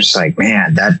 blah. And you're just like,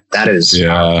 man, that is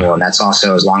powerful. And that's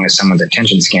also as long as someone's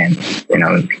attention span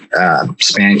can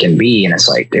be. And it's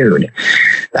like, dude,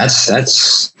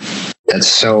 that's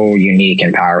so unique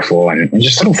and powerful, and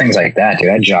just little things like that, dude.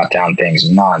 I jot down things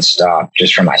nonstop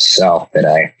just for myself that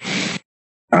I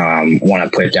want to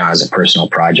put down as a personal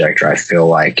project, or I feel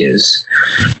like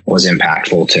was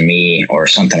impactful to me, or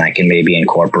something I can maybe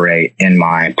incorporate in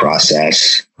my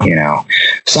process,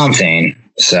 something.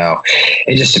 So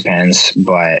it just depends.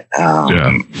 But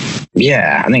I think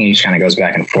it just kind of goes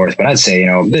back and forth. But I'd say,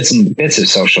 bits of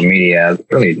social media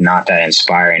really not that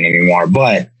inspiring anymore.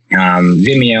 But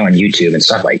Vimeo and YouTube and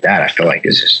stuff like that, I feel like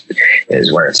is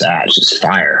where it's at. It's just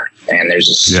fire. And there's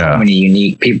just so many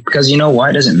unique people, because you know what?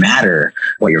 It doesn't matter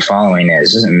what your following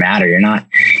is. It doesn't matter.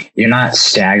 You're not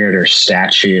staggered or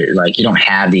statute. Like, you don't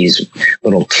have these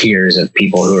little tiers of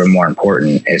people who are more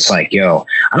important. It's like, yo,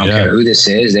 I don't care who this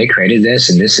is. They created this,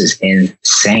 and this is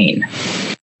insane.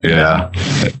 Yeah,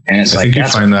 and it's I think you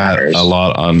find that a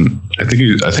lot on. I think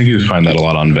you find that a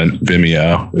lot on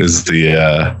Vimeo. Is the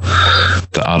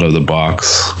out of the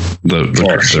box, the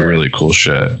really cool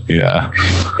shit. Yeah,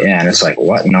 and it's like,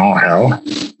 what in all hell?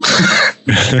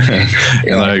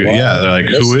 They're like,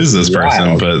 who is this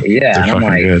person? But they're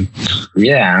fucking good.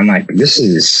 Yeah, I'm like, this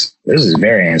is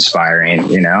very inspiring,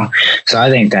 So I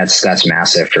think that's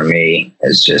massive for me,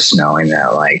 is just knowing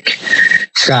that, like,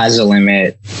 sky's the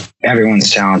limit.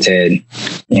 Everyone's talented,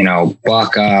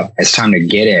 buck up. It's time to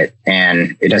get it.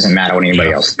 And it doesn't matter what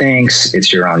anybody else thinks.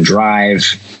 It's your own drive.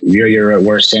 You're your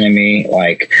worst enemy.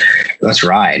 Like, let's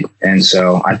ride. And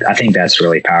so I think that's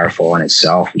really powerful in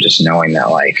itself, just knowing that,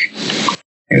 like,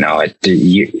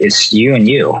 it's you and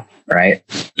you. Right.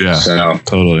 Yeah. So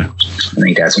totally. I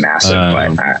think that's massive,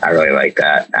 but I really like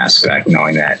that aspect,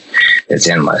 knowing that it's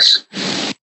endless.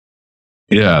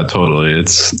 Yeah, totally. It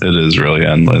is really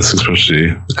endless,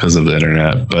 especially because of the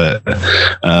internet. But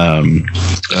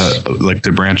like,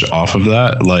 to branch off of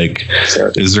that, like,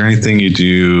 is there anything you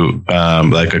do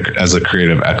as a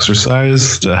creative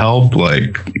exercise to help,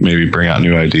 like, maybe bring out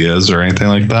new ideas or anything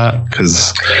like that?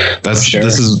 Because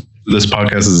this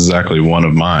podcast is exactly one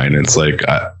of mine. It's like,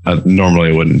 I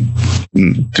normally wouldn't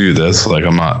do this. Like,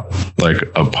 I'm not like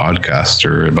a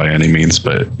podcaster by any means,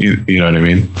 but you know what I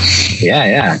mean?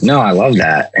 Yeah. No, I love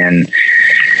that. And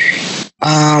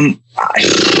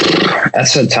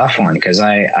that's a tough one, because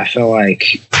I feel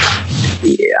like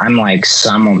I'm like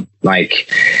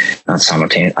not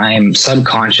simultaneous. I am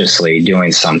subconsciously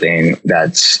doing something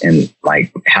that's in,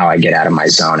 like, how I get out of my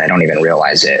zone. I don't even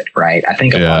realize it. Right. I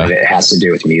think a lot of it has to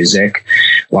do with music.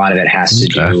 A lot of it has to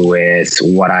do with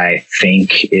what I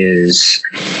think is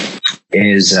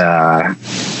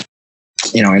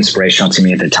inspirational to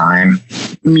me at the time.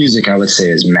 Music, I would say,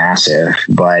 is massive,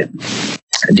 but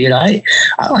dude, I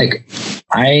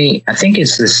think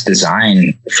it's this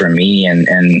design for me, and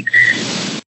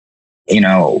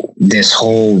this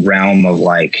whole realm of,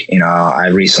 like, I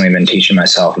recently been teaching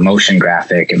myself motion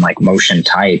graphic and, like, motion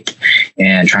type,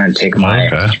 and trying to take my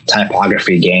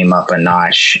typography game up a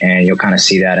notch. And you'll kind of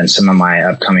see that in some of my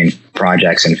upcoming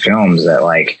projects and films, that,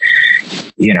 like,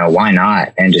 why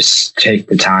not? And just take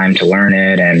the time to learn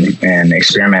it and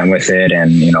experiment with it.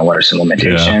 And, what are some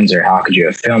limitations, or how could you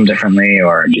have filmed differently?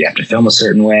 Or do you have to film a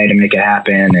certain way to make it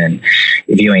happen? And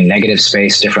viewing negative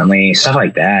space differently, stuff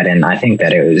like that. And I think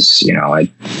that it was,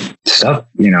 stuff,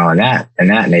 in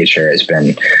that nature has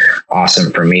been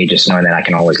awesome for me, just knowing that I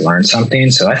can always learn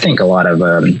something. So I think a lot of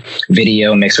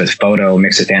video mixed with photo,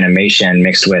 mixed with animation,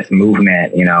 mixed with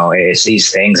movement, it's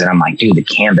these things. And I'm like, dude, the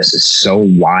canvas is so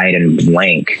wide and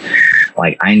blank.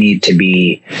 Like, I need to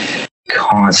be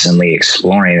constantly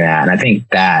exploring that. And I think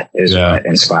that is what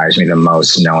inspires me the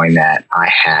most, knowing that I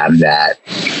have that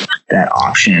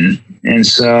option. And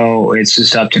so it's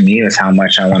just up to me with how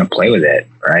much I want to play with it.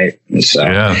 Right. And so,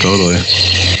 yeah, totally.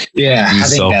 Yeah. I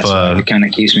think that's what kind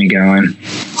of keeps me going.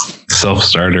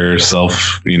 Self-starter,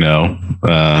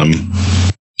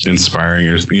 inspiring,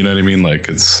 you know what I mean? Like,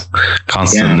 it's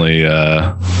constantly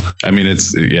I mean,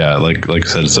 it's like I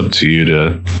said, it's up to you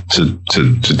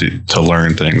to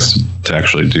learn things, to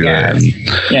actually do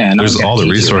it. And there's all the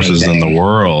resources in the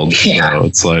world. So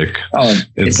it's like,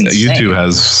 YouTube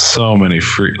has so many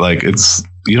free, like,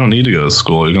 you don't need to go to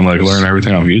school. You can, like, learn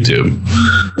everything off YouTube.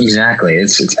 Exactly.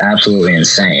 It's absolutely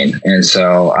insane. And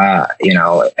so,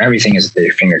 everything is at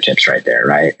your fingertips right there.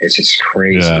 Right. It's just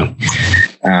crazy.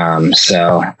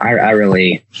 So I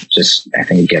really just, I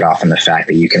think, get off on the fact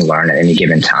that you can learn at any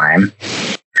given time.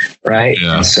 Right.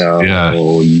 Yeah. And so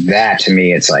that to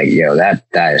me, it's like,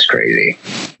 that is crazy.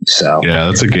 So yeah,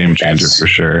 that's a game changer for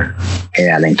sure.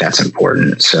 Yeah, I think that's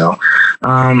important. So,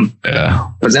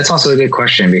 but that's also a good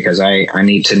question, because I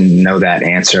need to know that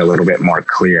answer a little bit more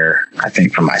clear, I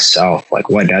think, for myself. Like,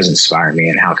 what does inspire me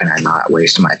and how can I not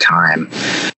waste my time?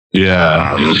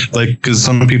 Yeah. Like, cause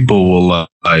some people will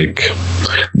like,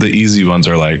 the easy ones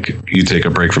are like, you take a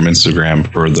break from Instagram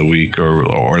for the week,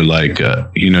 or like, I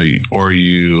think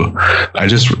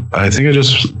it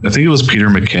was Peter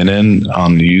McKinnon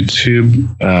on YouTube.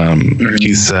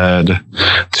 He said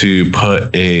to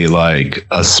put it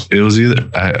was either,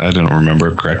 I don't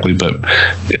remember correctly, but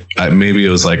maybe it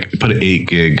was like, put an 8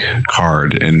 gig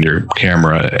card in your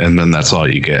camera and then that's all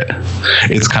you get.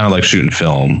 It's kind of like shooting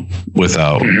film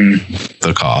without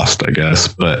the cost, I guess.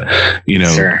 But,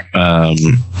 sure.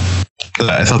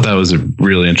 I thought that was a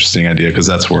really interesting idea, because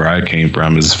that's where I came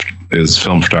from, is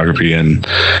film photography, and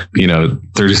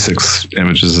 36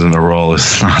 images in a roll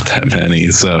is not that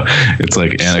many, so it's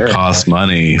like, and sure. It costs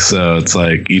money, so it's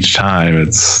like each time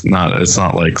it's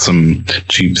not like some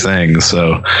cheap thing.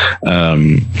 So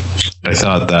I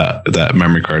thought that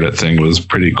memory card thing was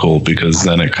pretty cool, because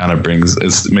then it kind of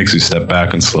it makes you step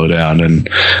back and slow down. And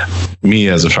me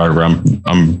as a photographer,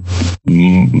 I'm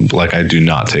like, I do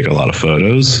not take a lot of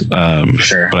photos,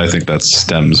 sure. But I think that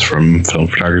stems from film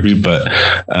photography. But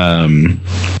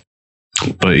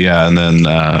yeah, and then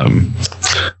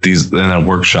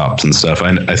workshops and stuff.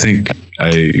 I think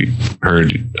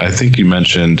you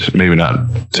mentioned, maybe not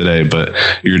today, but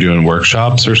you're doing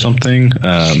workshops or something.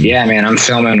 Yeah, man, I'm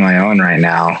filming my own right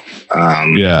now.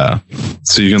 Yeah,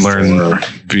 so you can learn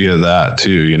via that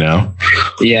too,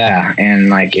 Yeah, and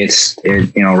like it's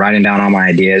writing down all my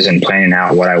ideas and planning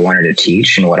out what I wanted to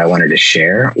teach and what I wanted to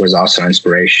share was also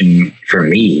inspiration for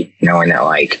me, knowing that,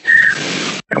 like,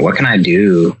 what can I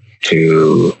do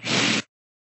to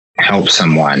help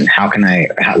someone?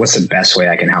 What's the best way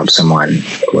I can help someone?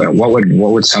 What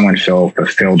would someone feel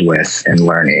fulfilled with in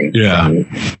learning from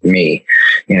me?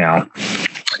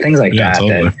 Things like that,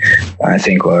 totally. That I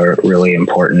think were really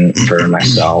important for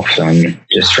myself, and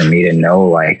just for me to know,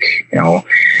 like,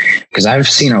 because I've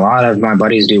seen a lot of my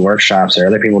buddies do workshops, or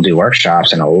other people do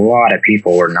workshops, and a lot of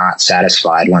people were not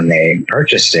satisfied when they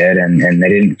purchased it, and they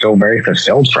didn't feel very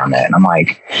fulfilled from it. And I'm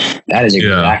like, that is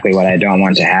exactly what I don't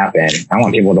want to happen. I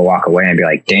want people to walk away and be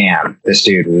like, damn, this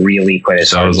dude really put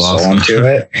his heart and soul into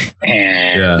it.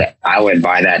 And I would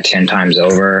buy that 10 times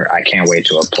over. I can't wait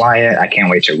to apply it. I can't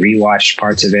wait to rewatch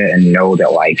parts of it and know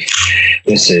that, like,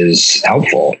 this is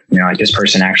helpful. Like, this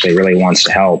person actually really wants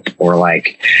to help, or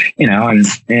like, and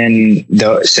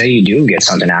say you do get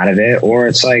something out of it, or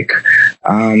it's like,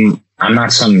 I'm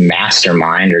not some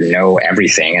mastermind or know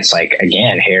everything. It's like,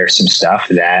 again, here's some stuff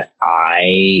that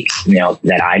I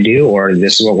do, or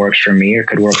this is what works for me or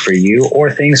could work for you, or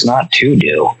things not to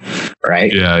do.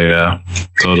 Right. Yeah.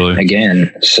 Totally.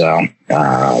 Again. So,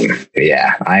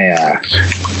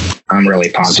 I'm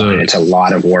really pumped on it. It's a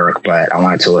lot of work, but I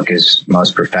want it to look as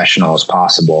most professional as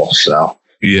possible. So.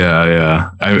 Yeah.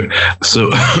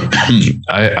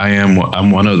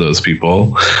 I'm one of those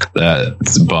people that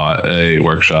bought a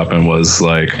workshop and was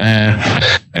like, and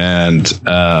I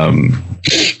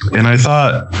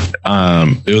thought,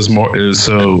 I'm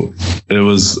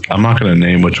not going to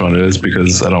name which one it is,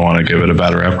 because I don't want to give it a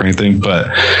bad rep or anything, but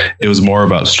it was more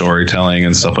about storytelling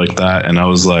and stuff like that. And I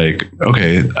was like,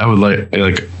 okay, I would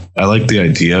I like the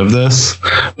idea of this,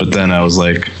 but then I was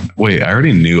like, wait, I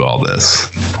already knew all this.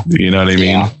 You know what I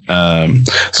mean? Yeah.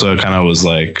 So I kind of was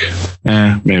like,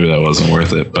 maybe that wasn't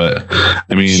worth it. But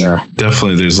I mean, sure.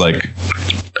 Definitely there's like,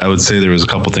 I would say there was a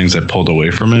couple things I pulled away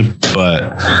from it,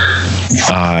 but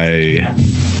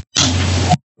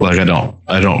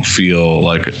I don't feel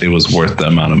like it was worth the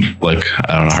amount of, like,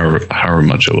 I don't know however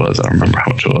much it was. I don't remember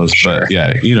how much it was, sure. But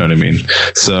yeah, you know what I mean?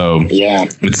 So yeah,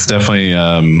 it's definitely,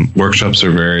 workshops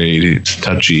are very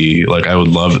touchy. Like,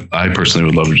 I personally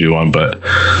would love to do one, but,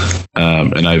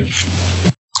 and I've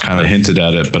kind of hinted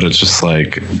at it, but it's just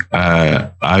like,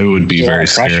 I would be very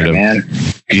scared of, man.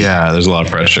 Yeah, there's a lot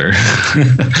of pressure.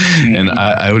 And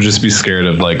I would just be scared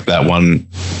of, like,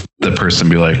 the person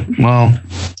be like, well,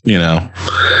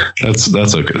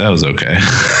 that's okay. That was okay.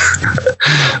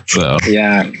 So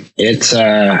yeah, it's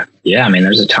I mean,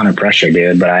 there's a ton of pressure,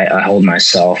 dude, but I hold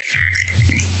myself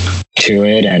to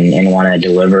it and want to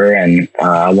deliver, and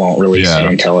I won't release it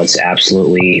until it's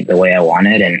absolutely the way I want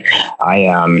it. And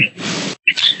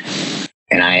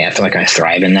and I feel like I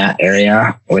thrive in that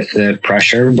area with the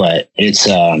pressure, but it's,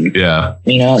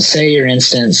 you know, say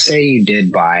you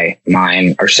did buy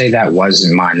mine, or say that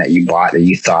wasn't mine that you bought that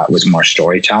you thought was more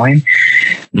storytelling.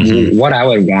 Mm-hmm. What I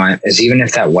would want is, even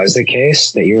if that was the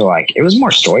case, that you're like, it was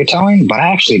more storytelling, but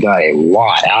I actually got a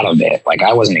lot out of it. Like,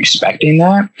 I wasn't expecting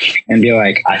that, and be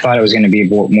like, I thought it was going to be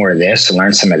more of this, to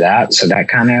learn some of that. So that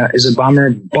kind of is a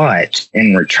bummer, but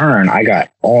in return, I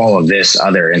got all of this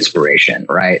other inspiration,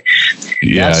 right?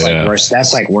 Yeah,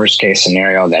 that's like worst case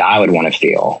scenario that I would want to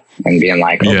feel, and being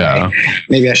like, okay,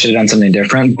 maybe I should have done something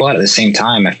different. But at the same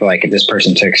time, I feel like if this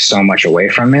person took so much away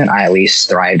from it, I at least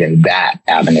thrived in that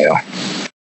avenue.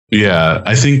 Yeah,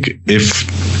 I think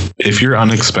if you're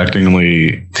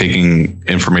unexpectedly taking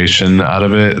information out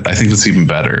of it, I think it's even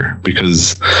better,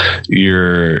 because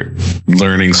you're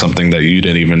learning something that you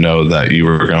didn't even know that you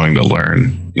were going to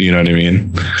learn. You know what I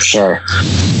mean? Sure.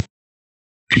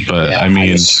 But I mean,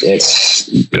 it's to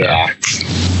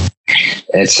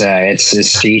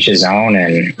each his own.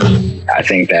 And I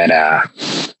think that, I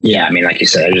mean, like you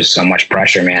said, there's just so much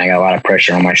pressure, man. I got a lot of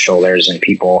pressure on my shoulders, and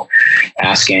people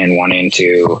asking and wanting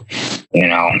to, you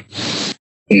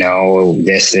know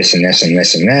this and this and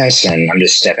this and this. And I'm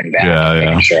just stepping back and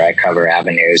making sure I cover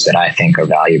avenues that I think are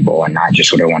valuable, and not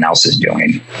just what everyone else is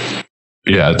doing.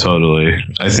 Yeah, totally.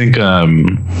 I think a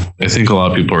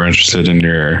lot of people are interested in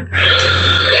the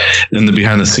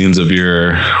behind the scenes of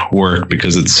your work,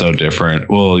 because it's so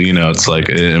different. Well, you know, it's like,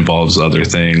 it involves other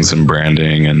things and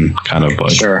branding and kind of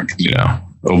like, you know,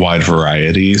 a wide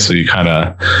variety. So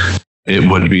it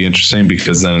would be interesting,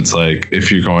 because then it's like,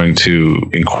 if you're going to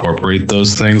incorporate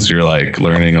those things, you're like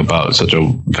learning about such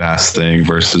a vast thing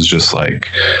versus just like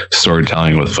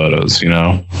storytelling with photos, you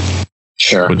know?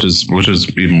 Sure. Which is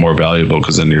even more valuable,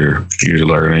 because then you're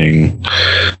learning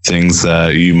things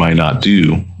that you might not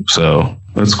do. So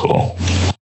that's cool.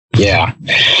 Yeah.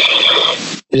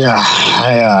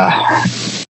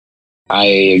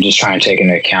 I just try and take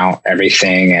into account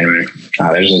everything, and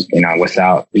there's just, you know,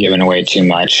 without giving away too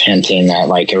much, hinting that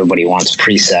like everybody wants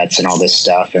presets and all this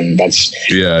stuff, and that's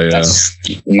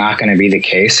not going to be the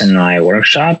case in my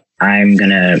workshop. I'm going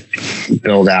to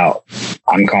build out,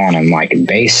 I'm calling them like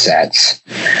base sets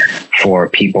for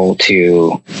people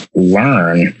to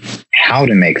learn how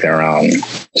to make their own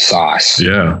sauce.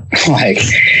 Yeah. Like,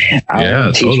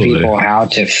 I teach people how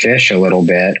to fish a little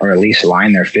bit, or at least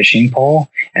line their fishing pole,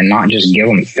 and not just give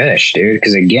them fish, dude.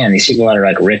 Because again, these people that are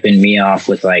like ripping me off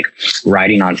with like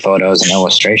writing on photos and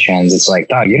illustrations, it's like,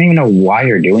 dog, you don't even know why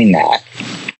you're doing that.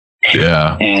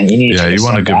 Yeah. And you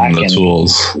want to give them the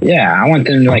tools. Yeah. I want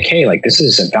them to like, hey, like, this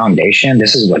is a foundation.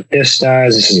 This is what this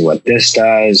does. This is what this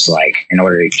does. Like, in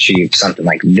order to achieve something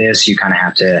like this, you kind of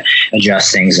have to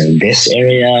adjust things in this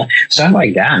area. Stuff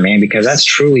like that, man, because that's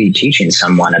truly teaching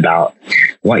someone about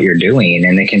what you're doing.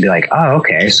 And they can be like, oh,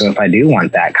 okay. So if I do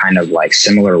want that kind of like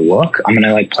similar look, I'm going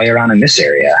to like play around in this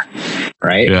area.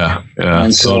 Right. Yeah.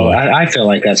 And so I feel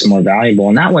like that's more valuable.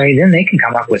 And that way, then they can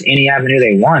come up with any avenue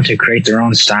they want to create their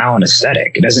own style and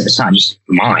aesthetic. It's not just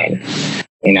mine,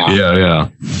 you know? Yeah.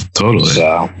 Totally.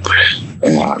 So,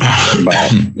 you know,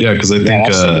 but yeah, because I think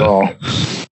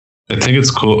it's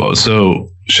cool.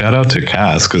 So shout out to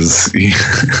Cass, because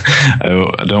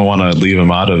I don't want to leave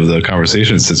him out of the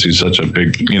conversation, since he's such a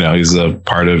big, you know, he's a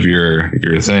part of your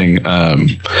thing.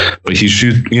 But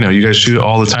you guys shoot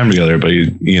all the time together, but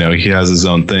he has his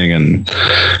own thing, and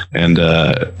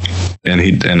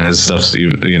his stuff's,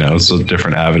 you know, it's a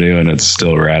different avenue, and it's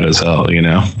still rad as hell, you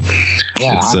know?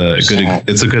 Yeah.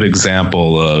 It's a good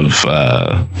example of,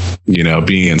 you know,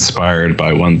 being inspired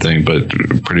by one thing, but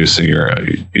producing your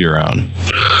own.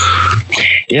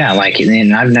 Yeah, like,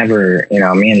 and I've never, you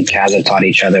know, me and Kaz have taught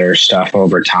each other stuff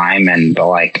over time, but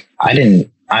like,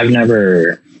 I've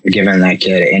never given that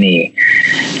kid any,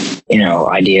 you know,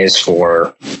 ideas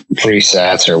for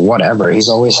presets or whatever. He's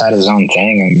always had his own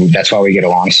thing, and that's why we get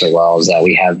along so well, is that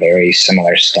we have very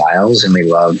similar styles, and we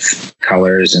love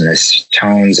colors and this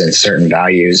tones and certain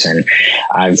values. And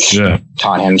I've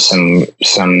taught him some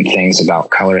things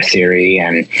about color theory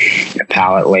and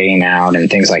palette laying out and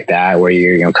things like that, where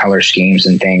you know, color schemes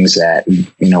and things that,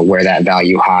 you know, where that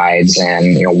value hides,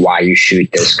 and, you know, why you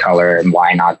shoot this color and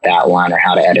why not that one, or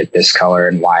how to edit this color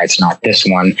and why it's not this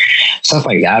one, stuff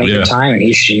like that over time. And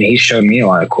he showed me a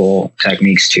lot of cool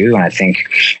techniques too, and I think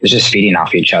it's just feeding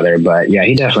off each other. But yeah,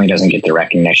 he definitely doesn't get the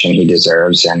recognition he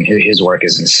deserves, and his work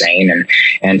is insane,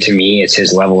 and to me, it's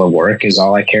his level of work is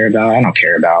all I care about. I don't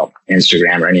care about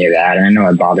Instagram or any of that, and I know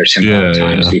it bothers him at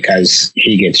times because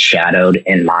he gets shadowed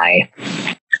in my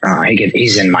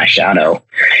he's in my shadow,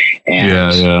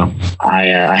 And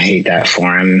I hate that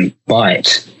for him,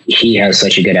 but he has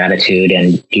such a good attitude,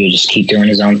 and he would just keep doing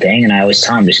his own thing. And I always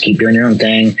tell him, just keep doing your own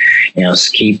thing,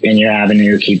 just keep in your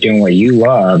avenue, keep doing what you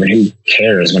love, and who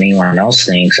cares what anyone else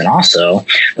thinks. And also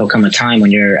there'll come a time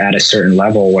when you're at a certain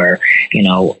level where,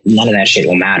 none of that shit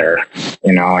will matter,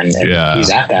 and he's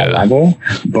at that level,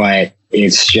 but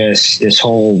it's just this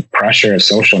whole pressure of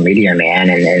social media, man.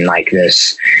 And like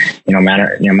this, no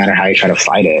matter how you try to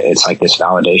fight it, it's like this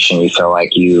validation you feel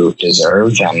like you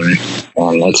deserve. And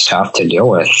it's tough to deal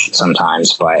with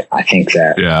sometimes, but I think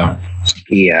that,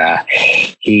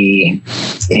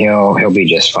 he'll be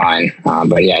just fine.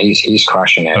 But yeah, he's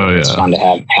crushing it. It's fun to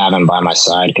have him by my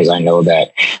side, because I know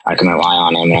that I can rely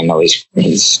on him, and I know he's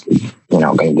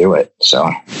going to do it. So.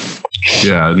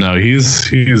 Yeah, no, he's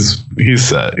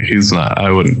set. He's not. I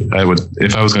would,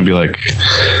 if I was going to be like,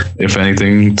 if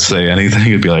anything, say anything,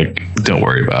 it'd be like, don't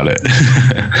worry about it.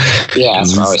 Yeah,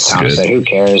 that's what I always tell him, say, who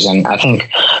cares? And I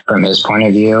think from his point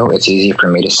of view, it's easy for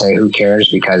me to say who cares,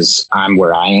 because I'm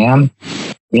where I am,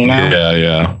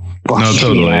 Yeah. Well, no,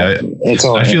 totally. I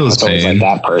feel his pain. Like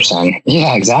that person.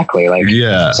 Yeah, exactly. Like,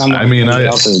 somebody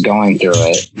else is going through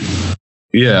it.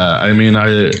 Yeah, I mean,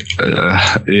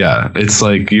 it's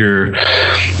like you're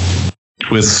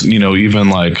with, even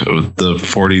like the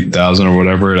 40,000 or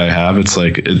whatever I have, it's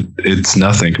like, it's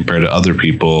nothing compared to other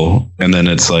people. And then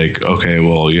it's like, okay,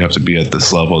 well, you have to be at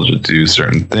this level to do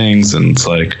certain things. And it's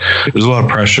like, there's a lot of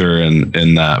pressure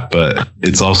in that, but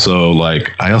it's also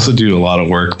like, I also do a lot of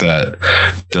work that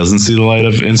doesn't see the light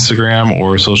of Instagram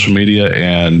or social media,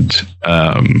 and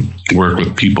work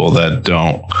with people that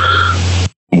don't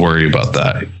worry about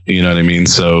that. You know what I mean?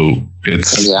 So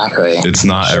it's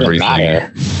not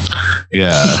everything.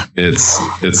 Yeah, it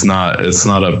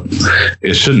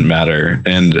shouldn't matter.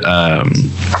 And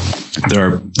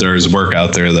there's work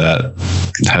out there that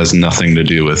has nothing to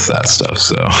do with that stuff.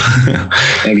 So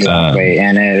exactly.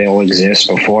 And it'll exist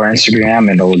before Instagram,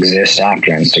 and it'll exist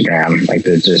after Instagram. Like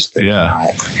they just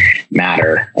not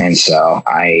matter. And so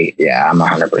I'm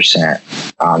 100%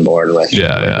 on board with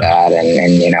that.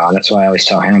 And that's why I always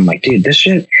tell him, like, dude, this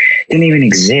shit didn't even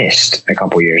exist a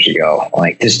couple years ago.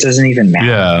 Like, this doesn't even matter.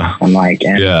 Yeah. I'm like,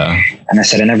 and I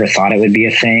said, I never thought it would be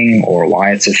a thing, or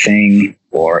why it's a thing,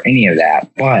 or any of that.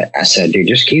 But I said, dude,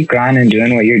 just keep grinding,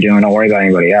 doing what you're doing. Don't worry about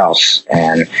anybody else.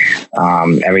 And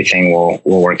everything will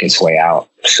work its way out.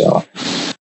 So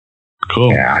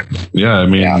cool. Yeah. I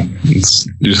mean, it's,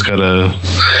 you just gotta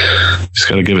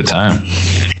give it time.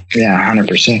 Yeah,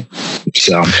 100%.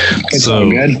 So it's all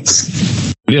good.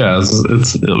 Yeah,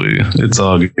 it's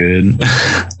all good.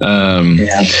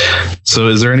 So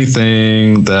is there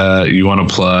anything that you want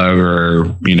to plug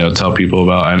or, tell people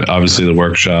about? Obviously the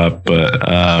workshop, but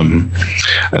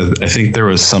I think there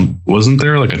was wasn't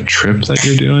there like a trip that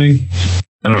you're doing?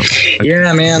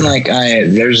 Yeah, man. Like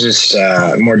there's just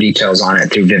more details on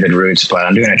it through Vivid Roots, but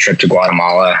I'm doing a trip to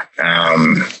Guatemala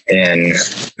in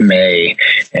May,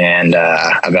 and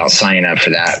about signing up for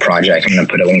that project. I'm going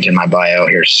to put a link in my bio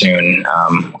here soon,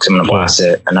 because I'm going to blast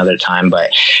it another time.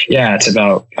 But yeah, it's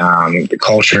about the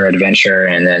culture, adventure,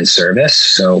 and then service.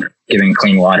 So giving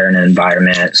clean water and an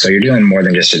environment. So you're doing more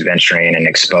than just adventuring and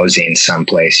exposing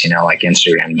someplace, like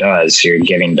Instagram does. So you're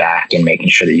giving back and making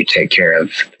sure that you take care of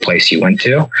the place you went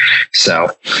to.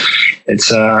 So it's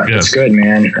good,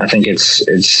 man. I think it's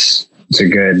a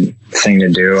good thing to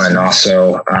do. And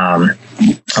also, I'll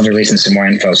be releasing some more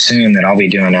info soon that I'll be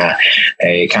doing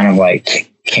a kind of like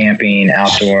camping,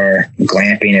 outdoor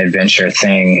glamping adventure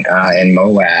thing in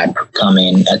Moab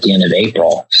coming at the end of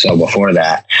April. So before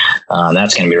that,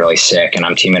 that's going to be really sick. And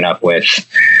I'm teaming up with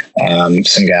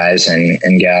some guys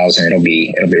and gals, and it'll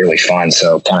be really fun.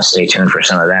 So kind of stay tuned for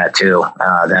some of that too.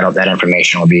 That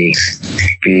information will be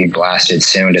blasted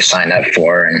soon to sign up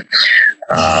for. And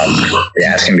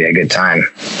it's going to be a good time.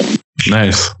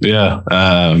 Nice. Yeah.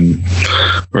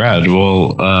 Rad.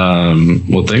 Well,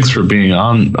 thanks for being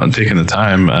on taking the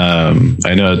time.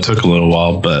 I know it took a little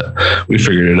while, but we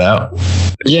figured it out.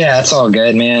 Yeah, it's all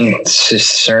good, man. It's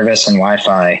just service and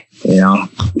Wi-Fi, Yeah.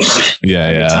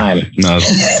 No,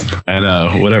 I know.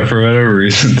 For whatever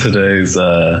reason, today's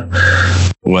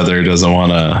weather doesn't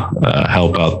want to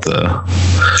help out the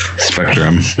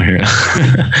spectrum here.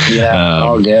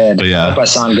 All good. But yeah, I hope I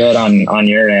sound good on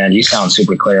your end. You sound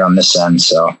super clear on this end,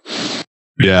 so.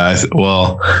 Yeah,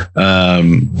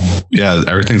 Yeah,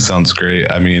 everything sounds great.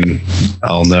 I mean,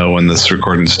 I'll know when this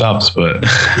recording stops, but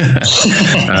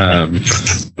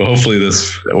but hopefully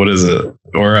this, what is it?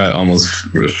 We're at almost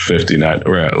 59.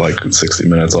 We're at like 60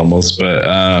 minutes almost, but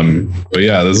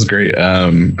yeah, this is great.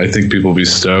 I think people will be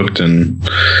stoked, and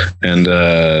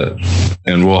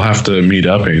we'll have to meet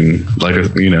up and, like,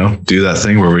 do that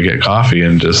thing where we get coffee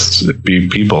and just be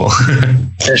people.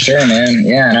 For sure, man.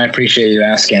 Yeah, and I appreciate you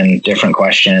asking different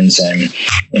questions, and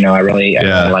I really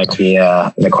like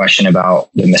the question about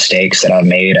the mistakes that I've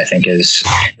made. I think is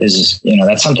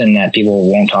that's something that people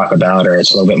won't talk about, or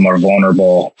it's a little bit more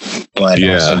vulnerable, but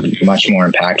also much more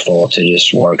impactful to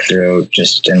just work through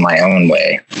just in my own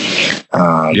way.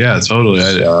 Totally.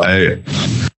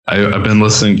 I've been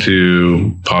listening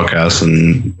to podcasts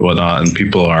and whatnot, and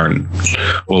people aren't,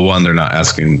 well, one, they're not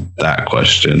asking that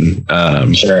question,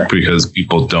 because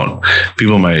people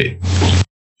might,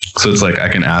 so it's like, I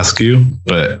can ask you,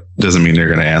 but doesn't mean you're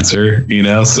going to answer,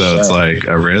 so it's like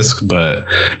a risk, but,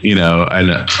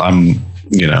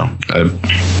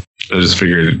 I just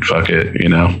figured, fuck it,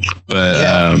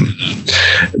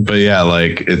 but yeah,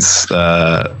 like, it's,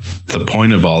 the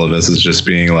point of all of this is just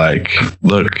being like,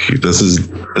 look, this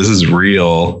is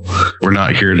real. We're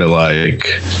not here to like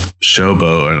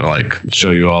showboat and like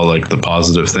show you all like the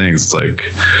positive things. Like,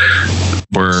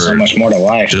 we're so much more to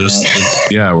life. We're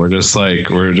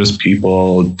just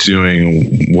people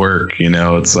doing work,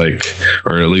 it's like,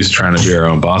 or at least trying to be our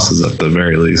own bosses at the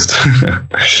very least.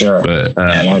 Sure. But,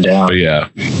 no doubt. But yeah.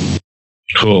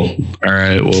 Cool. All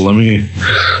right. Well, let me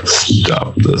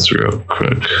stop this real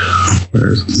quick.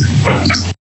 Where's